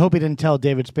 And I hope he didn't tell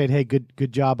David Spade, hey,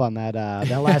 good job on that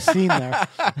last scene there.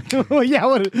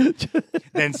 Yeah.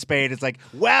 Then Spade is like,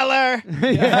 Weller,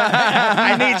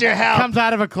 I need your help. Comes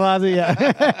out of a closet,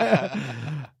 yeah.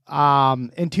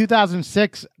 In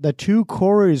 2006, The Two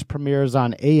Coreys premieres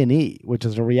on A&E, which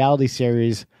is a reality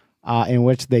series in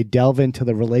which they delve into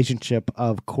the relationship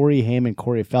of Corey Haim and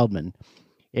Corey Feldman.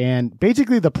 And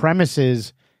basically the premise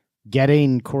is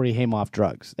getting Corey Haim off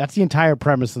drugs. That's the entire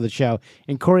premise of the show.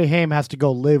 And Corey Haim has to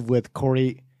go live with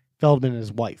Corey Feldman and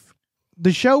his wife.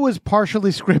 The show was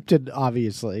partially scripted,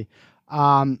 obviously.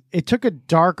 It took a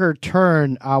darker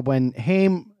turn when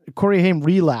Corey Haim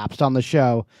relapsed on the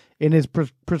show, and his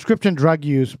prescription drug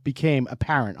use became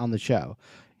apparent on the show.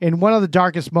 In one of the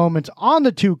darkest moments on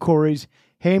The Two Coreys,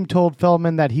 Haim told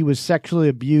Feldman that he was sexually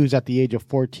abused at the age of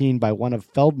 14 by one of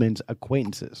Feldman's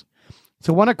acquaintances.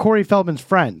 So one of Corey Feldman's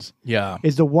friends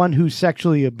is the one who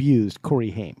sexually abused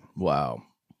Corey Haim. Wow.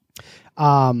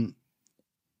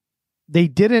 They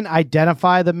didn't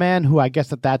identify the man, who I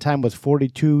guess at that time was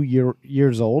 42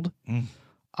 years old.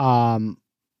 Haim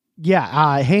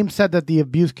said that the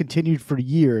abuse continued for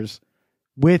years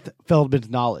with Feldman's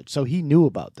knowledge. So he knew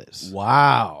about this.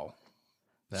 Wow.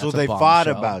 So they fought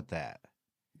about that.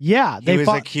 Yeah. He was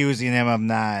accusing him of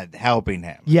not helping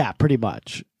him. Yeah, pretty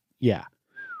much. Yeah.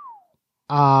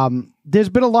 There's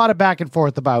been a lot of back and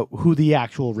forth about who the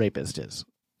actual rapist is.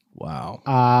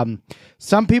 Wow.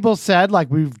 Some people said, like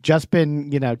we've just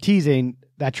been, teasing,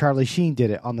 that Charlie Sheen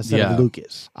did it on the set of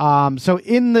Lucas. So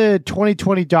in the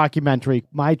 2020 documentary,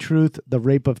 My Truth, The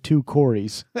Rape of Two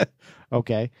Coreys.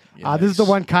 Okay. This is the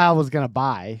one Kyle was going to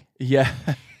buy. Yeah.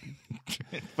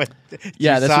 But you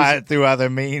saw it through other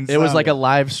means. It was like a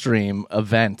live stream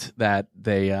event that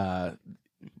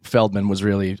Feldman was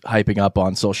really hyping up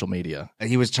on social media.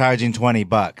 He was charging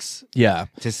 $20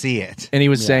 to see it. And he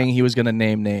was saying he was going to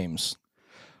name names.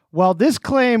 Well, this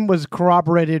claim was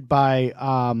corroborated by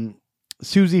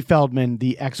Susie Feldman,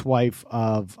 the ex-wife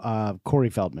of Corey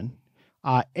Feldman,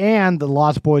 and the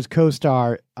Lost Boys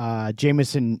co-star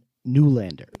Jameson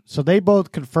Newlander. So they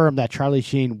both confirmed that Charlie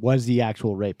Sheen was the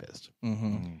actual rapist.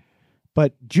 Mm-hmm.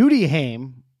 But Judy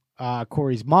Haim,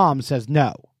 Corey's mom, says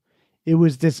no. It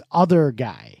was this other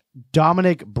guy,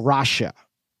 Dominic Brascia,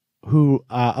 who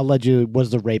allegedly was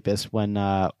the rapist when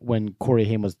Corey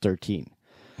Haim was 13.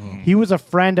 He was a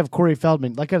friend of Corey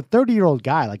Feldman, like a 30-year-old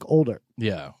guy, like older.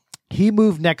 Yeah. He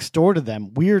moved next door to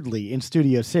them, weirdly, in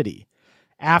Studio City.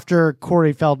 after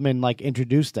Corey Feldman like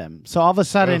introduced them. So all of a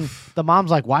sudden, the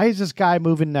mom's like, "Why is this guy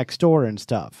moving next door and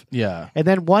stuff?" Yeah. And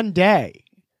then one day,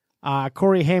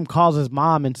 Corey Haim calls his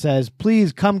mom and says,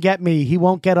 "Please come get me. He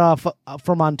won't get off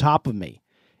from on top of me."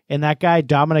 And that guy,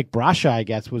 Dominic Brasha, I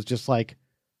guess, was just like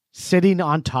sitting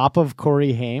on top of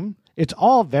Corey Haim. It's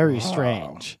all very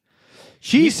strange.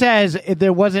 She says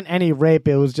there wasn't any rape.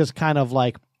 It was just kind of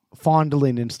like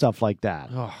fondling and stuff like that.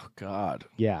 Oh, God.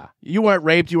 Yeah. You weren't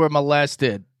raped. You were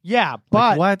molested. Yeah,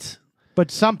 but what? But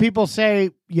some people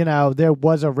say, there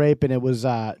was a rape and it was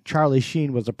Charlie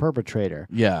Sheen was a perpetrator.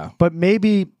 Yeah. But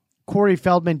maybe Corey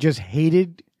Feldman just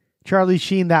hated Charlie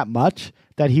Sheen that much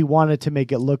that he wanted to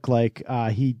make it look like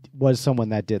he was someone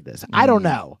that did this. I don't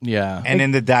know. Yeah. And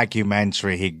in the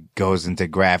documentary, he goes into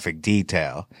graphic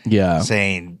detail. Yeah.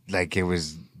 Saying like it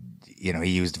was, he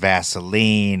used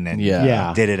Vaseline and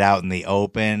Yeah. did it out in the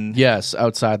open. Yes,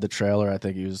 outside the trailer, I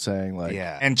think he was saying like.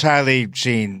 Yeah. And Charlie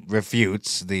Sheen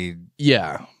refutes the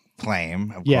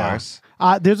claim, of course.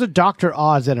 There's a Dr.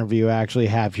 Oz interview I actually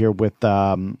have here with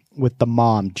the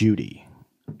mom, Judy.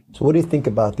 So what do you think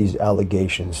about these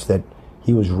allegations that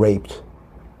he was raped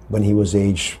when he was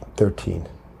age 13?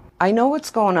 I know what's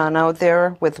going on out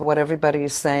there with what everybody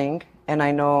is saying. And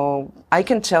I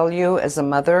can tell you as a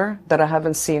mother that I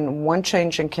haven't seen one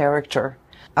change in character.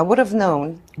 I would have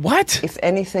known if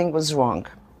anything was wrong.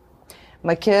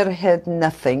 My kid had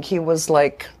nothing. He was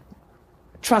like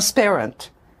transparent.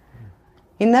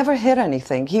 He never hid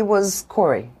anything. He was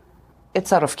Corey.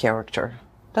 It's out of character.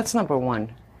 That's number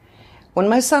one. When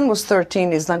my son was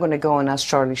 13, he's not going to go and ask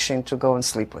Charlie Sheen to go and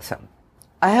sleep with him.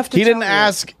 I have to tell you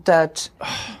that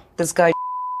this guy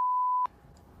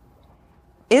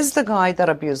is the guy that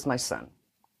abused my son.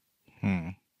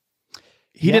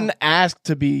 He didn't ask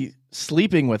to be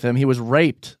sleeping with him. He was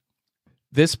raped.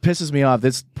 This pisses me off.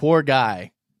 This poor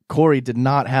guy, Corey, did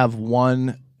not have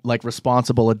one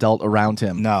responsible adult around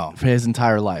him. No. For his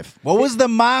entire life. What was the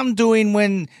mom doing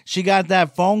when she got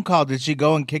that phone call? Did she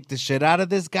go and kick the shit out of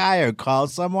this guy or call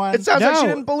someone? It sounds like she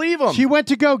didn't believe him. She went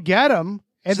to go get him.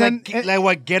 And then,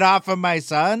 get off of my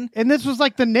son? And this was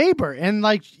like the neighbor. And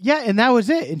and that was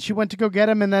it. And she went to go get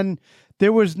him. And then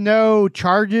there was no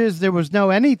charges. There was no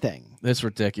anything. That's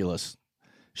ridiculous.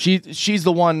 She's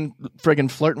the one friggin'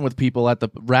 flirting with people at the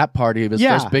rap party of his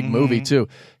first big movie, too.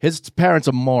 His parents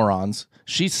are morons.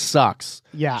 She sucks.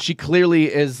 Yeah. She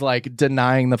clearly is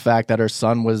denying the fact that her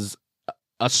son was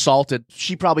assaulted.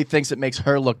 She probably thinks it makes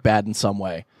her look bad in some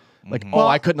way.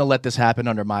 I couldn't have let this happen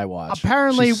under my watch.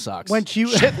 Apparently, she sucks. when she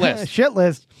shit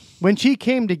list. When she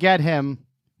came to get him,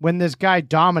 when this guy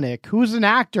Dominic, who's an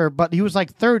actor, but he was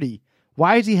 30,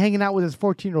 why is he hanging out with his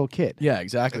 14-year-old kid? Yeah,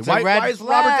 exactly. It's Why is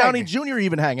Robert Downey Jr.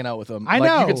 even hanging out with him? I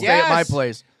know. You could stay at my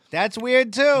place. That's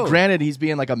weird too. Granted, he's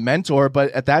being a mentor,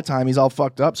 but at that time he's all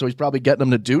fucked up, so he's probably getting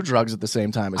him to do drugs at the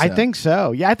same time as him. I think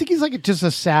so. Yeah, I think he's just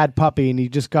a sad puppy, and he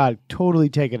just got totally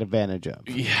taken advantage of.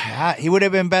 Yeah, he would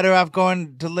have been better off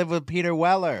going to live with Peter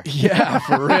Weller. Yeah,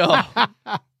 for real.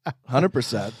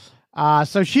 100%.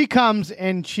 So she comes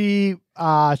and she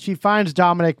finds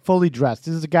Dominic fully dressed.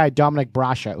 This is the guy, Dominic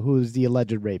Brasha, who is the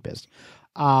alleged rapist.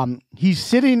 He's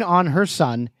sitting on her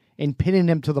son and pinning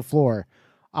him to the floor.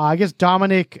 I guess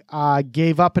Dominic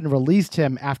gave up and released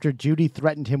him after Judy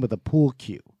threatened him with a pool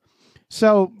cue.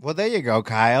 So, well, there you go,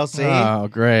 Kyle. See? Oh,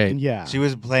 great. Yeah. She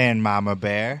was playing Mama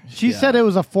Bear. She said it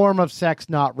was a form of sex,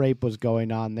 not rape, was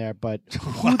going on there, but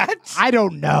what? I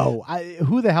don't know.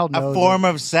 Who the hell knows? A form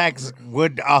of sex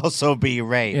would also be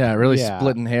rape. Yeah, really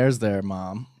splitting hairs there,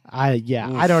 Mom. I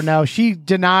don't know. She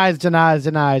denies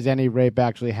any rape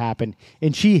actually happened,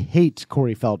 and she hates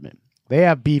Corey Feldman. They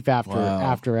have beef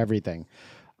after everything.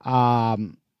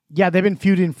 They've been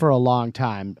feuding for a long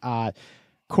time.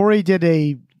 Corey did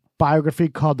a biography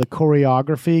called The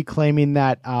Choreography, claiming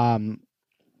that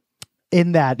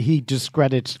in that he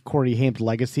discredits Corey Haim's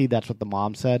legacy. That's what the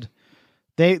mom said.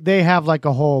 They have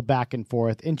a whole back and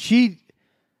forth, and she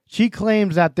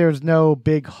claims that there's no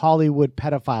big Hollywood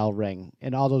pedophile ring,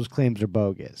 and all those claims are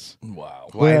bogus. Wow.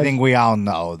 Well, I think we all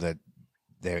know that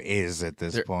there is at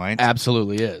this point.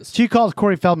 Absolutely is. She calls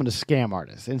Corey Feldman a scam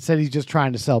artist and said he's just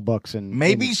trying to sell books. And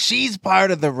maybe she's part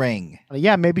of the ring.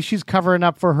 Yeah, maybe she's covering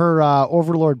up for her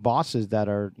overlord bosses that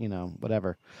are,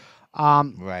 whatever.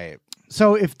 Right.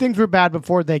 So if things were bad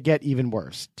before, they get even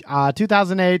worse.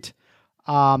 2008,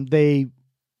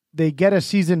 they get a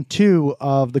season 2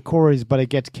 of the Coreys, but it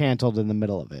gets canceled in the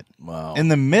middle of it. Wow. In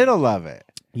the middle of it?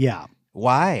 Yeah.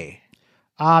 Why?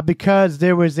 Because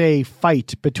there was a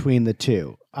fight between the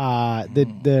two.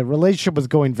 The relationship was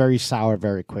going very sour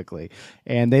very quickly,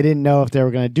 and they didn't know if they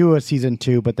were going to do a season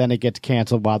 2, but then it gets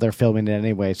canceled while they're filming it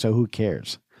anyway, so who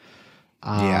cares?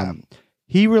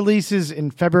 He releases in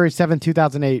February 7,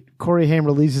 2008, Corey Haim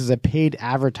releases a paid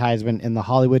advertisement in the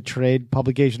Hollywood trade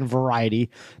publication Variety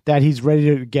that he's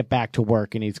ready to get back to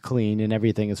work and he's clean and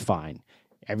everything is fine.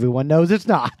 Everyone knows it's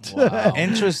not. Wow.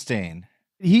 Interesting.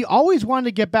 He always wanted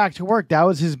to get back to work. That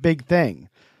was his big thing.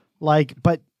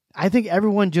 But I think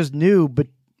everyone just knew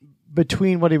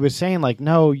between what he was saying, like,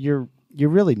 no, you're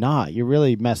really not. You're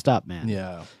really messed up, man.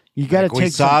 Yeah. You got to take we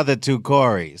saw the two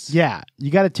Coreys. Yeah.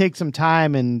 You got to take some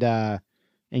time and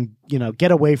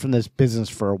get away from this business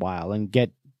for a while and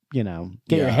get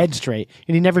your head straight.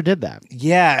 And he never did that.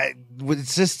 Yeah,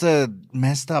 it's just a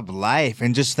messed up life.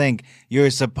 And just think, your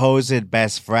supposed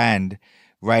best friend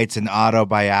writes an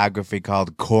autobiography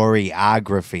called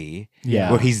Coreyography,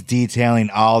 where he's detailing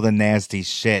all the nasty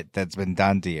shit that's been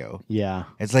done to you. Yeah.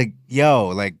 It's like, yo,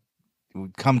 like,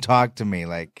 come talk to me.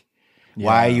 Like,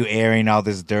 why are you airing all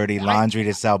this dirty laundry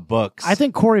to sell books? I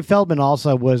think Corey Feldman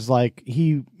also was like,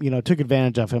 he, took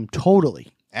advantage of him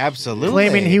totally. Absolutely.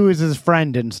 Claiming he was his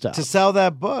friend and stuff. To sell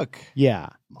that book. Yeah.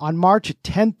 On March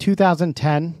 10th,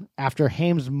 2010, after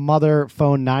Haim's mother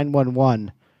phoned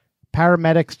 911,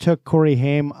 paramedics took Corey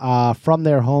Haim from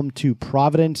their home to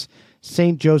Providence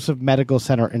St. Joseph Medical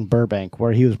Center in Burbank,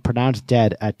 where he was pronounced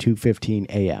dead at 2:15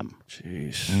 a.m.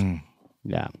 Jeez.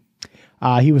 Yeah.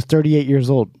 He was 38 years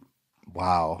old.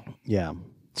 Wow. Yeah.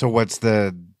 So what's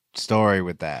the story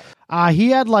with that? He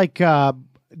had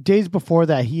days before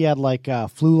that, he had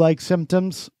flu-like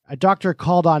symptoms. A doctor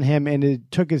called on him and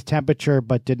it took his temperature,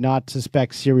 but did not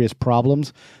suspect serious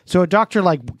problems. So a doctor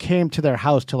came to their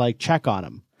house to check on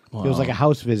him. Wow. It was a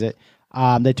house visit.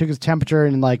 They took his temperature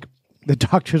and the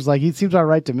doctor's like, he seems all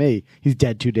right to me. He's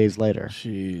dead 2 days later.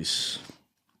 Jeez.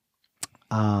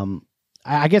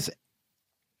 I guess,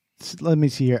 let me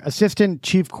see here. Assistant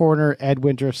Chief Coroner Ed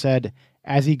Winter said,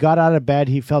 as he got out of bed,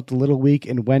 he felt a little weak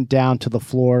and went down to the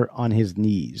floor on his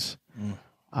knees.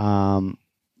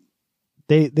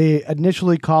 They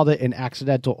initially called it an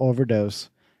accidental overdose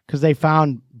because they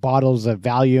found bottles of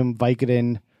Valium,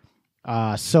 Vicodin,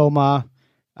 Soma,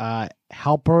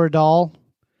 Halperidol.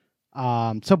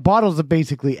 So bottles of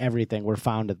basically everything were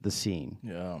found at the scene.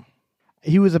 Yeah.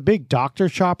 He was a big doctor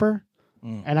shopper,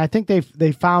 and I think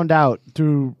they found out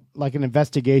through an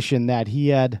investigation that he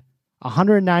had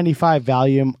 195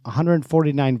 Valium,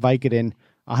 149 Vicodin,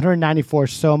 194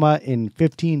 Soma, and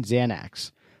 15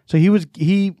 Xanax. So he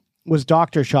was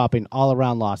doctor shopping all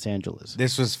around Los Angeles.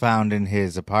 This was found in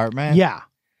his apartment? Yeah.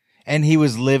 And he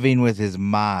was living with his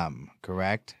mom,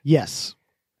 correct? Yes.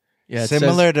 Yeah,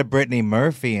 similar to Brittany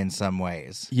Murphy in some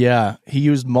ways. Yeah, he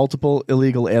used multiple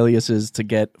illegal aliases to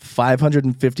get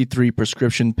 553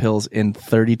 prescription pills in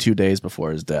 32 days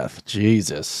before his death.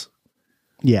 Jesus.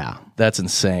 Yeah. That's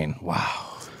insane.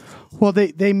 Wow. Well,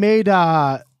 they made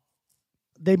a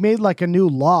new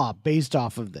law based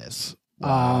off of this.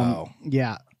 Wow.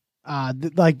 Yeah.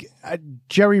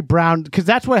 Jerry Brown, because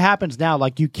that's what happens now.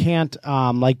 You can't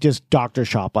just doctor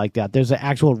shop like that. There's an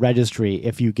actual registry.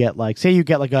 If you get say you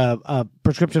get a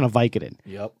prescription of Vicodin.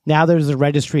 Yep. Now there's a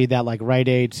registry that Rite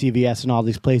Aid, CVS, and all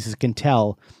these places can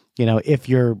tell. If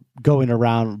you're going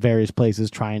around various places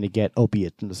trying to get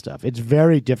opiates and stuff. It's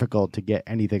very difficult to get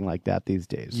anything like that these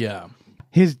days. Yeah.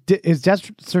 His death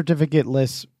certificate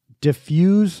lists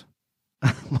diffuse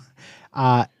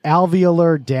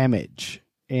alveolar damage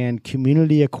and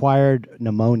community-acquired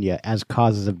pneumonia as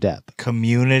causes of death.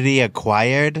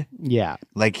 Community-acquired? Yeah.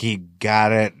 He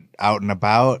got it out and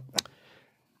about?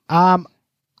 I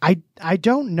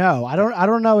don't know. I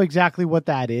don't know exactly what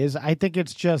that is. I think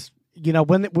it's just,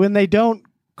 when they don't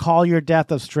call your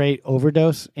death a straight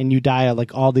overdose and you die of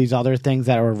all these other things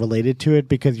that are related to it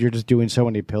because you're just doing so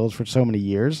many pills for so many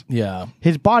years. Yeah.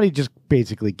 His body just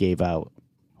basically gave out.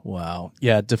 Wow.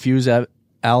 Yeah, diffuse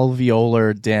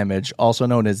alveolar damage, also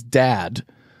known as DAD,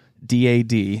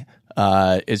 D-A-D,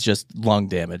 is just lung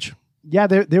damage. Yeah,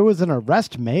 there was an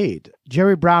arrest made.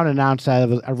 Jerry Brown announced that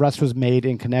an arrest was made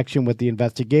in connection with the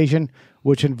investigation,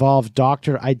 which involves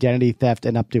doctor identity theft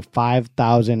and up to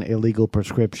 5,000 illegal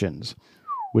prescriptions,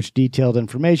 which detailed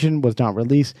information was not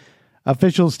released.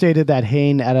 Officials stated that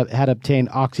Haim had obtained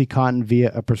OxyContin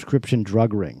via a prescription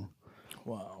drug ring.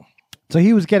 Wow. So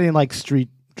he was getting street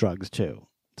drugs too.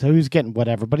 So he was getting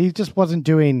whatever, but he just wasn't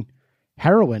doing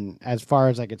heroin as far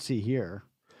as I could see here.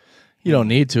 You don't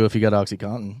need to if you got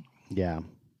OxyContin. Yeah.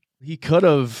 He could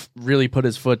have really put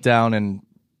his foot down and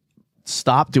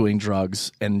stopped doing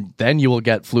drugs, and then you will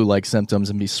get flu-like symptoms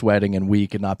and be sweating and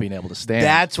weak and not being able to stand.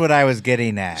 That's what I was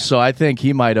getting at. So I think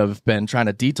he might have been trying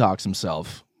to detox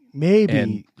himself. Maybe.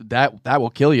 And that will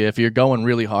kill you. If you're going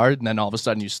really hard and then all of a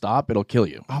sudden you stop, it'll kill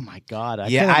you. Oh, my God.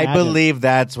 I believe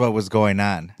that's what was going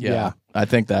on. Yeah. I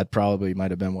think that probably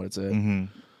might have been what it's at. Mm-hmm.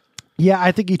 Yeah,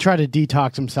 I think he tried to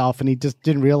detox himself, and he just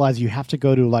didn't realize you have to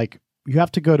go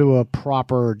to a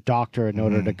proper doctor in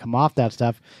order to come off that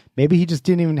stuff. Maybe he just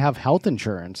didn't even have health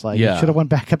insurance. Like, he should have went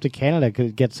back up to Canada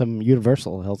to get some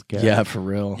universal health care. Yeah, for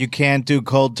real. You can't do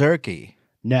cold turkey.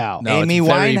 No, Amy it's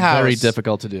very, Winehouse. very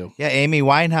difficult to do. Yeah, Amy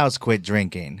Winehouse quit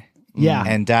drinking. Yeah.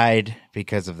 And died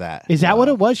because of that. Is that what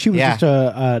it was? She was just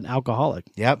an alcoholic.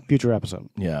 Yep. Future episode.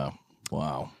 Yeah.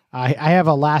 Wow. I have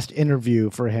a last interview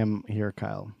for him here,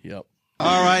 Kyle. Yep.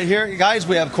 All right, here, guys,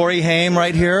 we have Corey Haim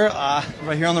right here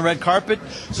on the red carpet.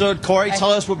 So, Corey,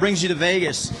 tell us what brings you to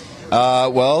Vegas.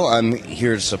 Well, I'm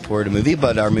here to support a movie,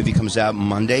 but our movie comes out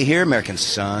Monday here, American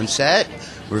Sunset.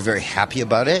 We're very happy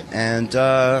about it, and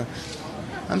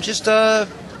I'm just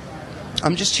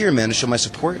here, man, to show my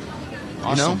support. Awesome.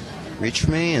 You know, reach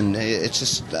for me, and it's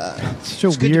just such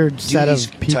a weird set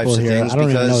of people here. I don't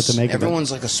even know what to make of it.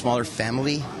 Everyone's like a smaller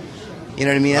family. You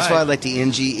know what I mean? That's why I like the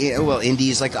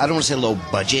indies. Like, I don't want to say low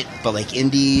budget, but like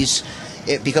indies,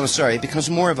 it becomes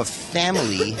more of a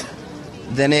family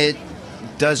than it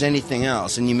does anything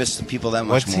else, and you miss the people that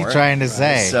much more. more. What's he trying to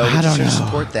say? So I don't know.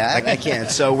 Support that. I can't.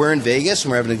 So we're in Vegas,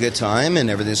 and we're having a good time, and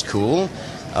everything's cool.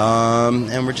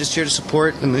 And we're just here to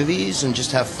support the movies and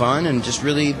just have fun and just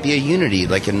really be a unity,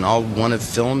 like in all one of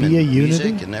film and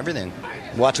music and everything.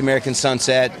 Watch American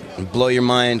Sunset and blow your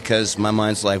mind, because my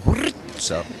mind's like,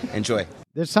 so enjoy.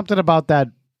 There's something about that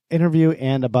interview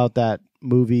and about that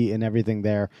movie and everything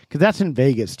there, because that's in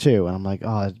Vegas too, and I'm like,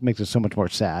 oh, it makes it so much more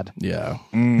sad. Yeah.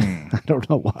 I don't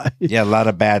know why. Yeah, a lot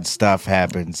of bad stuff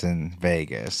happens in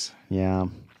Vegas. Yeah.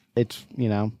 It's,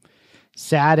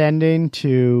 sad ending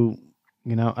to,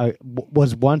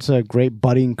 was once a great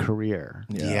budding career.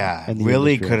 Yeah, in the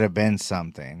really industry. could have been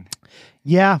something.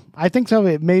 Yeah, I think so.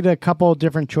 It made a couple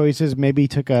different choices. Maybe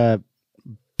took a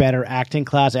better acting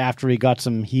class after he got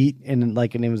some heat and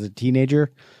he was a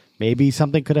teenager. Maybe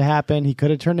something could have happened. He could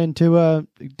have turned into a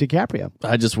DiCaprio.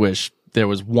 I just wish there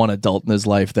was one adult in his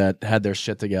life that had their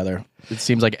shit together. It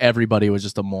seems like everybody was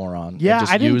just a moron. Yeah,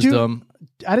 just used them.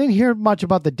 I didn't hear much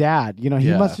about the dad. He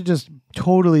must have just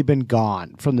totally been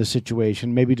gone from the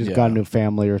situation. Maybe just got into a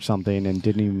family or something and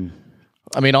didn't even...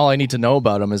 I mean, all I need to know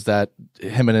about him is that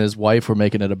him and his wife were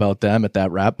making it about them at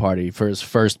that rap party for his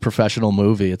first professional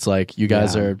movie. It's like, you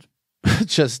guys are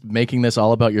just making this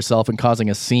all about yourself and causing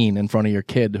a scene in front of your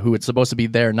kid who it's supposed to be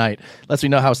their night. Lets me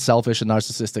know how selfish and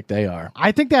narcissistic they are.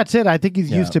 I think that's it. I think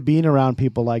he's used to being around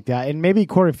people like that. And maybe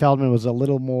Corey Feldman was a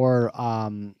little more...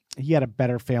 he had a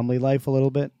better family life a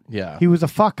little bit. Yeah. He was a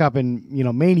fuck up and,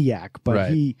 maniac, but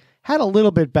he had a little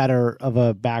bit better of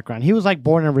a background. He was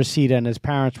born in Reseda, and his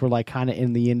parents were kind of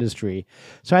in the industry.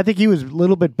 So I think he was a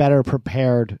little bit better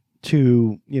prepared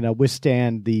to,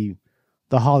 withstand the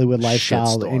Hollywood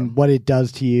lifestyle and what it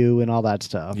does to you and all that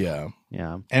stuff. Yeah.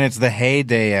 Yeah. And it's the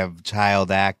heyday of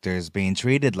child actors being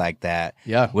treated like that.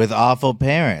 Yeah. With awful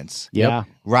parents. Yeah.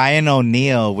 Ryan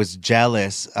O'Neal was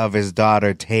jealous of his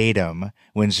daughter Tatum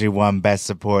when she won Best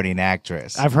Supporting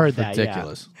Actress. I've heard that.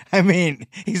 Ridiculous. Yeah. I mean,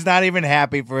 he's not even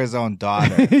happy for his own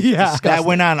daughter. Yeah. That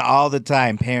went on all the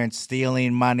time. Parents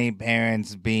stealing money,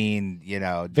 parents being,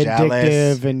 vindictive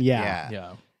jealous. And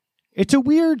Yeah. It's a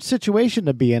weird situation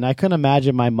to be in. I couldn't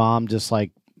imagine my mom just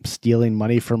stealing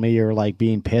money from me or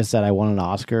being pissed that I won an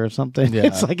Oscar or something. Yeah.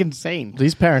 It's insane.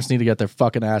 These parents need to get their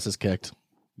fucking asses kicked.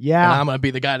 Yeah. And I'm going to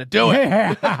be the guy to do it.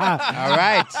 All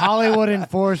right. Hollywood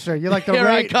enforcer. You're like the Here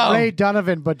I come. Ray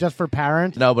Donovan, but just for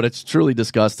parents. No, but it's truly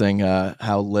disgusting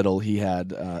how little he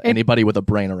had anybody with a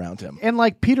brain around him. And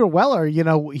Peter Weller, he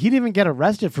didn't even get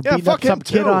arrested for beating up some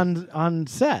kid on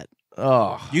set.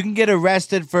 Oh, You can get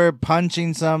arrested for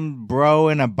punching some bro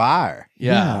in a bar.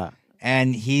 yeah.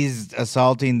 And he's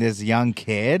assaulting this young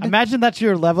kid. Imagine that's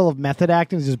your level of method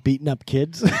acting, is just beating up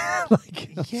kids.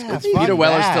 Yeah, Peter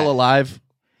Weller's still alive.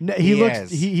 No, He looks.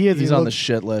 is. He is. He's he on looks, the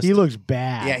shit list. He looks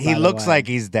bad. Yeah, he by the looks way. like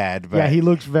he's dead, but Yeah, he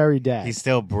looks very dead. he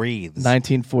still breathes.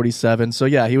 1947. So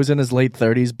yeah, he was in his late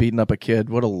 30s beating up a kid.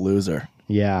 What a loser.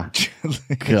 Yeah.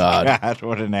 God. God,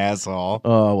 what an asshole.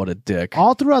 Oh, what a dick.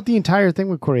 All throughout the entire thing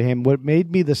with Corey Haim, what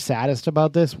made me the saddest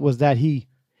about this was that he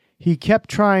kept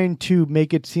trying to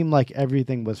make it seem like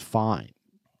everything was fine.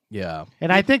 Yeah.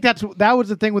 And I think that was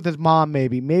the thing with his mom.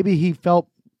 Maybe he felt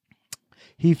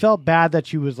bad that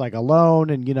she was alone,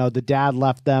 and the dad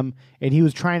left them, and he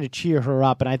was trying to cheer her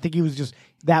up. And I think he was just,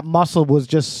 that muscle was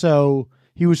just so,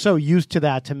 he was so used to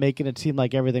that, to making it seem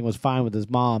like everything was fine with his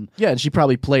mom. Yeah, and she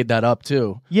probably played that up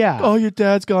too. Yeah. Oh, your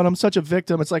dad's gone. I'm such a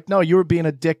victim. It's like, no, you were being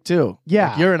a dick too.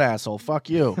 Yeah. You're an asshole. Fuck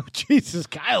you. Jesus,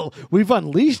 Kyle, we've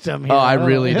unleashed him here. Oh, I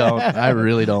really don't. I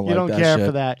really don't You like don't that care shit.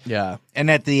 for that. Yeah. And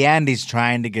at the end, he's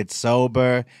trying to get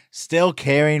sober, still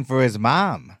caring for his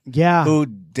mom. Yeah. Who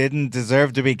didn't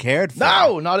deserve to be cared for.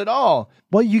 No, not at all.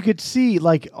 Well, you could see,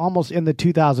 like, almost in the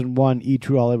 2001 E.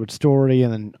 True Hollywood Story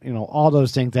and then, you know, all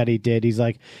those things that he did. He's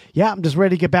like, yeah, I'm just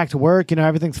ready to get back to work. You know,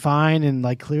 everything's fine. And,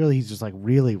 like, clearly he's just, like,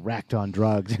 really wrecked on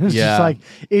drugs. It's just like,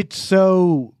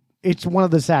 it's one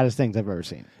of the saddest things I've ever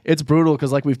seen. It's brutal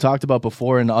because, like we've talked about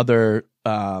before in other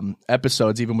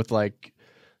episodes, even with, like,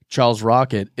 Charles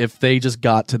Rocket, if they just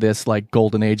got to this, like,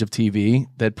 golden age of TV,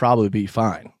 they'd probably be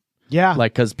fine. Yeah.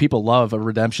 Like, because people love a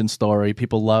redemption story.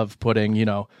 People love putting, you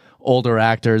know, older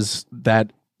actors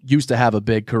that used to have a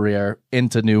big career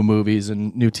into new movies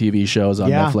and new TV shows on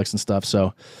Netflix and stuff.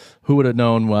 So who would have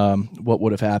known what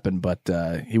would have happened? But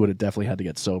he would have definitely had to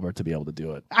get sober to be able to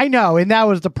do it. I know, and that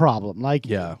was the problem. Like,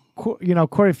 yeah. You know,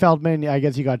 Corey Feldman, I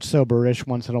guess he got sober-ish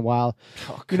once in a while.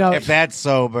 You know, if that's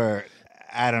sober,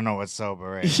 I don't know what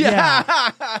sober is.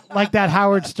 Yeah. Like that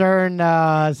Howard Stern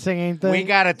singing thing. We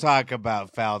got to talk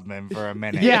about Feldman for a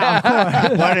minute.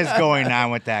 Yeah. What is going on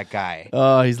with that guy?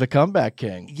 Oh, he's the comeback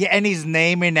king. Yeah, and he's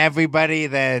naming everybody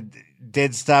that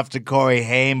did stuff to Corey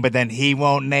Haim, but then he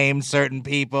won't name certain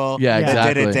people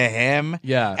that did it to him.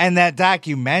 Yeah. And that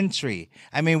documentary,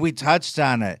 I mean, we touched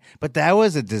on it, but that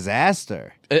was a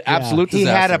disaster. Absolute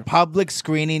disaster. He had a public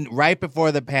screening right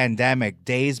before the pandemic,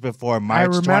 days before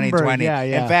March 2020.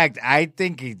 In fact, I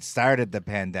think he started the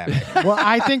pandemic. Well,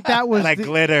 I think that was like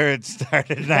glitter. It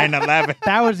started 9/11.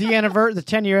 That was the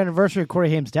 10-year anniversary of Corey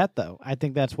Haim's death, though. I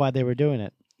think that's why they were doing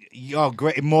it. Oh,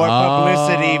 great! More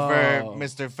publicity for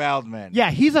Mr. Feldman.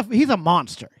 Yeah, he's a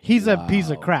monster. He's a piece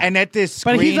of crap. And at this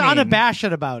screening, but he's unabashed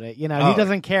about it. You know, he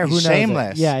doesn't care who knows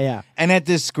shameless. it. Yeah. And at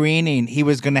this screening, he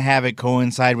was going to have it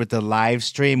coincide with the live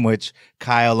stream, which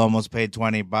Kyle almost paid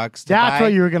 $20 to buy. That's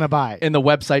what you were going to buy. And the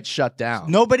website shut down.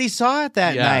 Nobody saw it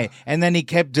that night. And then he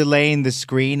kept delaying the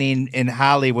screening in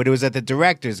Hollywood. It was at the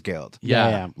Directors Guild.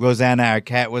 Yeah. Rosanna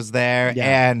Arquette was there.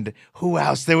 Yeah. And who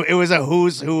else? It was a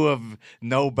who's who of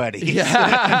nobody. Yeah.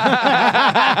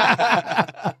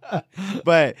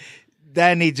 But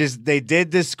then they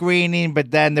did the screening,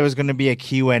 but then there was going to be a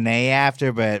Q&A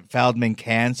after, but Feldman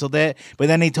canceled it. But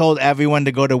then he told everyone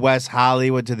to go to West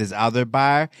Hollywood to this other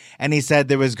bar, and he said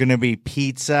there was going to be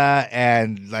pizza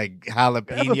and like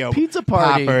jalapeno pizza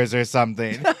party. poppers or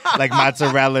something, like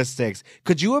mozzarella sticks.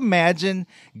 Could you imagine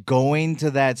going to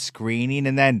that screening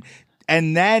and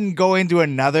then going to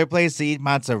another place to eat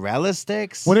mozzarella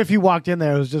sticks? What if you walked in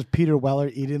there, it was just Peter Weller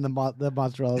eating the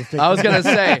mozzarella sticks? I was going to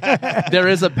say, there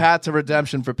is a path to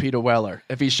redemption for Peter Weller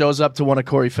if he shows up to one of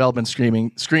Corey Feldman's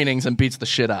screenings and beats the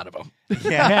shit out of him.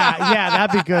 Yeah,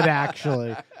 that'd be good,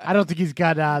 actually. I don't think he's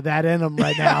got that in him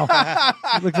right now.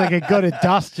 He looks like a go to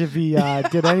dust if he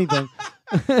did anything.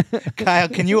 Kyle,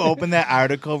 can you open that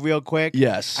article real quick?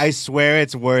 Yes. I swear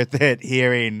it's worth it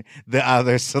hearing the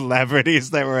other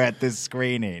celebrities that were at this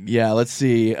screening. Yeah, let's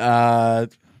see. This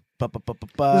is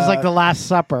like the Last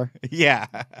Supper. Yeah.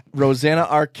 Rosanna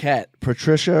Arquette,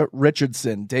 Patricia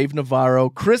Richardson, Dave Navarro,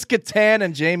 Chris Kattan,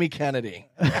 and Jamie Kennedy.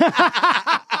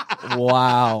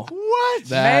 Wow. What?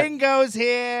 Mango's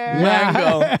here.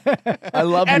 Mango. I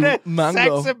love and you, a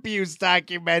Mango. sex abuse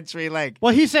documentary.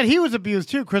 Well, he said he was abused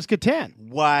too, Chris Kattan.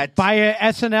 What? By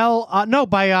SNL. No,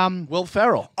 by Will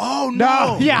Ferrell. Oh,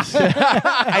 no. Yeah.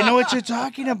 I know what you're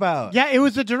talking about. Yeah, it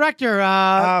was the director,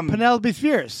 Penelope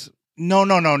Spheres. No,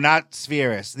 not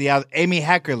Spheris. The other, Amy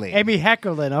Heckerling. Amy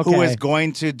Heckerling, okay. Who was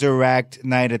going to direct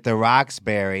Night at the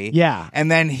Roxbury. Yeah. And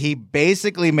then he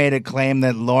basically made a claim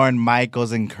that Lorne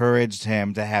Michaels encouraged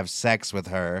him to have sex with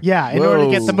her. Yeah, in order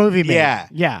to get the movie made.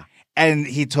 Yeah. And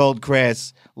he told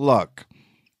Chris, look,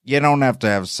 you don't have to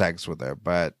have sex with her,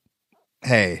 but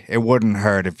hey, it wouldn't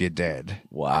hurt if you did.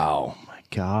 Wow.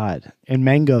 God. And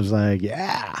Mango's like,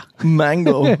 yeah.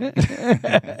 Mango.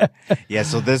 Yeah,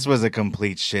 so this was a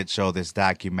complete shit show, this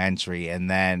documentary. And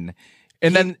then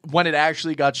when it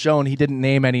actually got shown, he didn't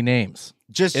name any names.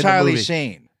 Just Charlie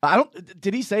Sheen.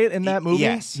 Did he say it in that movie?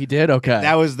 Yes. He did? Okay.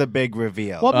 That was the big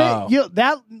reveal. Well,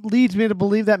 that leads me to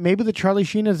believe that maybe the Charlie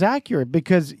Sheen is accurate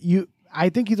because I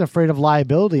think he's afraid of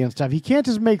liability and stuff. He can't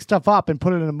just make stuff up and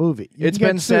put it in a movie. It's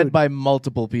been said by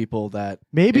multiple people that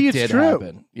maybe it's did true.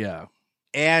 Happen. Yeah.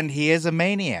 And he is a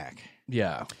maniac.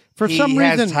 Yeah. For some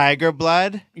reason, he has tiger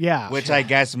blood. Yeah. Which I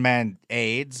guess meant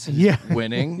AIDS. Yeah.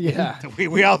 Winning. Yeah.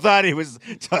 We all thought he was,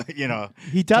 he does talking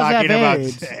have about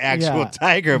AIDS. actual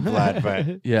tiger blood,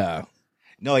 but yeah.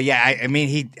 No, yeah, I mean,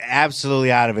 he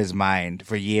absolutely out of his mind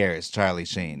for years, Charlie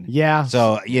Sheen. Yeah.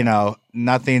 So,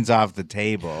 nothing's off the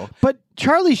table. But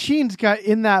Charlie Sheen's got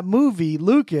in that movie,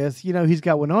 Lucas, he's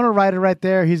got Winona Ryder right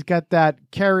there. He's got that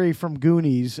Carrie from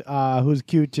Goonies, who's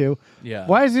cute too. Yeah.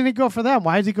 Why doesn't he go for them?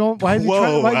 Why is he going? Why is he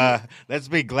trying? Let's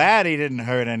be glad he didn't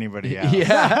hurt anybody else.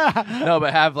 Yeah. No,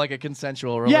 but have like a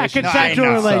consensual relationship. Yeah,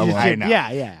 consensual relationship. I know.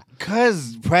 Yeah.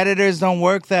 Because predators don't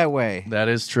work that way. That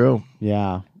is true.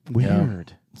 Yeah.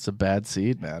 Weird. Yeah. It's a bad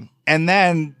seed, man. And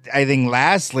then I think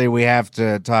lastly, we have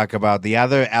to talk about the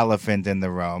other elephant in the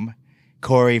room.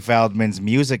 Corey Feldman's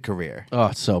music career. Oh,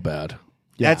 it's so bad.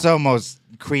 Yeah. That's almost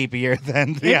creepier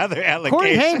than the other allegations.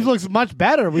 Corey Haim looks much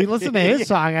better. We listened to his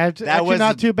song. That was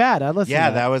not too bad. I listened. Yeah,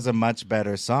 to that was a much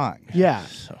better song. Yeah,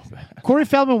 so bad. Corey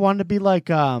Feldman wanted to be like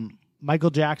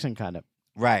Michael Jackson, kind of.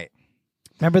 Right.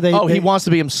 Remember he wants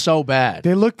to be him so bad.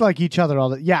 They looked like each other all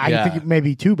the. Yeah, I think it may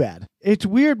be too bad. It's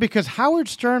weird because Howard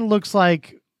Stern looks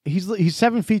like he's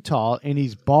 7 feet tall and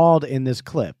he's bald in this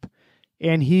clip.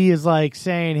 And he is like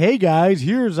saying, hey, guys,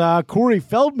 here's Corey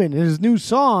Feldman and his new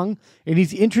song. And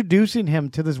he's introducing him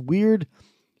to this weird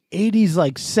 80s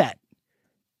like set.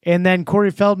 And then Corey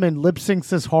Feldman lip syncs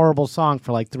this horrible song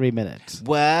for like 3 minutes.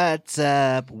 What's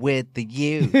up with the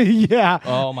you? Yeah.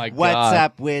 Oh, my God. What's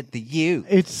up with the you?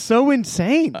 It's so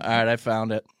insane. All right, I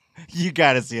found it. You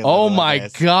got to see it. Oh, my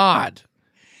God.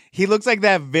 He looks like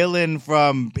that villain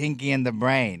from Pinky and the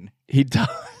Brain. He does.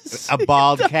 A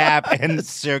bald cap and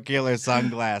circular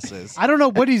sunglasses. I don't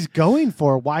know what he's going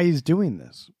for, why he's doing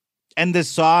this. And the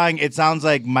song, it sounds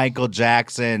like Michael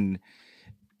Jackson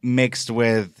mixed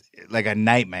with like a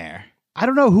nightmare. I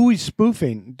don't know who he's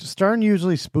spoofing. Stern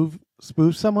usually spoof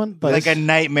someone, but like a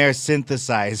nightmare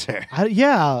synthesizer.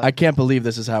 I can't believe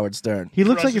this is Howard Stern. He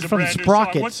looks like he's from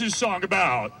Sprocket. What's this song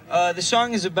about? The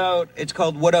song is about, it's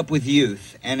called What Up With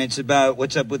Youth, and it's about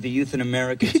what's up with the youth in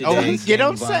America today. Oh, you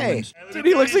don't say. Dude,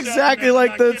 he looks exactly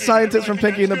like the scientist from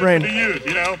Pinky and the Brain. The youth,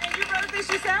 You wrote this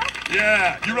yourself?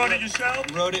 Yeah, you wrote it yourself?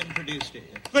 Wrote it and produced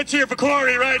it. Let's hear for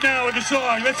Corey right now with the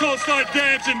song. Let's all start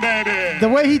dancing, baby. The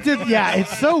way he did,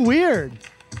 it's so weird.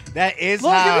 That is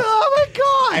Look how. at oh my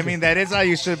God! I mean, that is how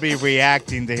you should be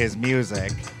reacting to his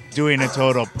music, doing a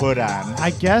total put on.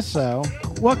 I guess so.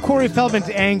 What Corey Feldman's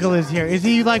angle is here? Is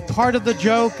he like part of the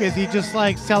joke? Is he just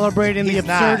like celebrating the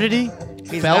absurdity?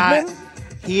 Feldman?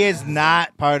 He is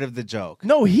not part of the joke.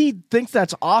 No, he thinks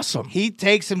that's awesome. He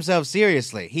takes himself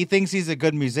seriously. He thinks he's a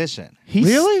good musician.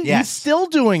 Really? Yes. He's still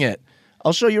doing it.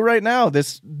 I'll show you right now.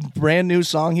 This brand new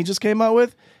song he just came out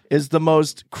with is the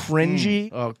most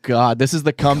cringy. Oh, God. This is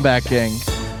the Comeback King.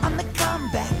 I'm the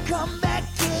comeback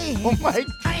king. Oh, my.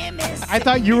 I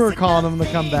thought you were calling him the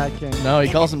Comeback King. No,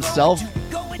 he calls himself.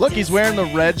 Look, he's wearing the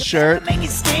red shirt. Make it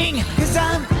sting, 'cause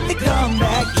I'm the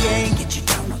comeback king. Get you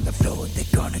down on the floor, they're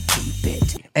gonna keep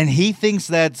it. And he thinks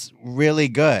that's really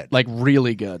good. Like,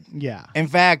 really good. Yeah. In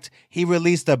fact, he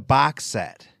released a box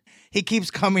set. He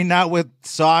keeps coming out with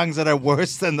songs that are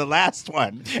worse than the last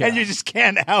one. Yeah. And you just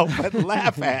can't help but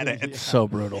laugh at it. Yeah. So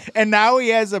brutal. And now he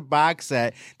has a box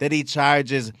set that he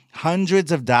charges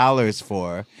hundreds of dollars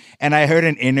for. And I heard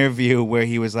an interview where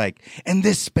he was like, and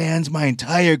this spans my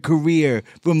entire career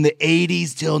from the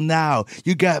 80s till now.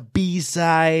 You got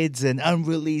B-sides and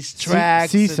unreleased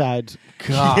tracks. C-sides.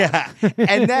 God. Yeah.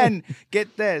 And then,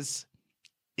 get this.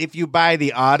 If you buy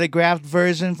the autographed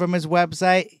version from his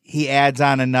website, he adds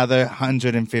on another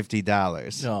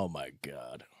 $150. Oh, my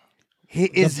God.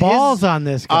 Is the balls his on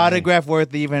this guy. autograph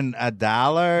worth even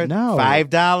 $1? No.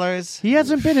 $5? He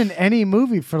hasn't been in any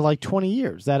movie for like 20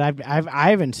 years that I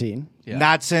haven't seen. Yeah.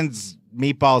 Not since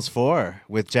Meatballs 4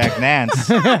 with Jack Nance.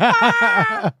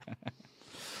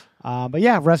 But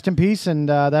yeah, rest in peace, and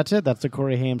that's it. That's the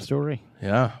Corey Haim story.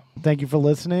 Yeah. Thank you for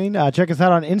listening. Check us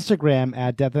out on Instagram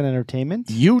at Death and Entertainment.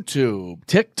 YouTube,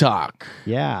 TikTok.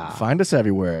 Yeah. Find us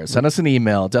everywhere. Send us an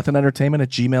email,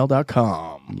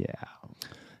 deathandentertainment@gmail.com. Yeah.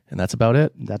 And that's about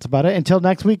it. That's about it. Until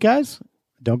next week, guys,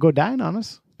 don't go dying on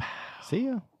us. See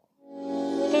ya.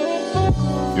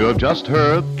 You have just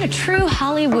heard A true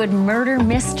Hollywood murder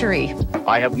mystery.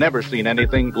 I have never seen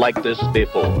anything like this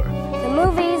before. The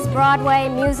movies, Broadway,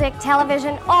 music,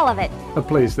 television, all of it. A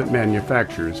place that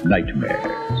manufactures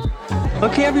nightmares.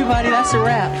 Okay, everybody, that's a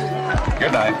wrap.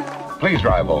 Good night. Please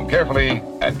drive home carefully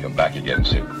and come back again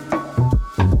soon.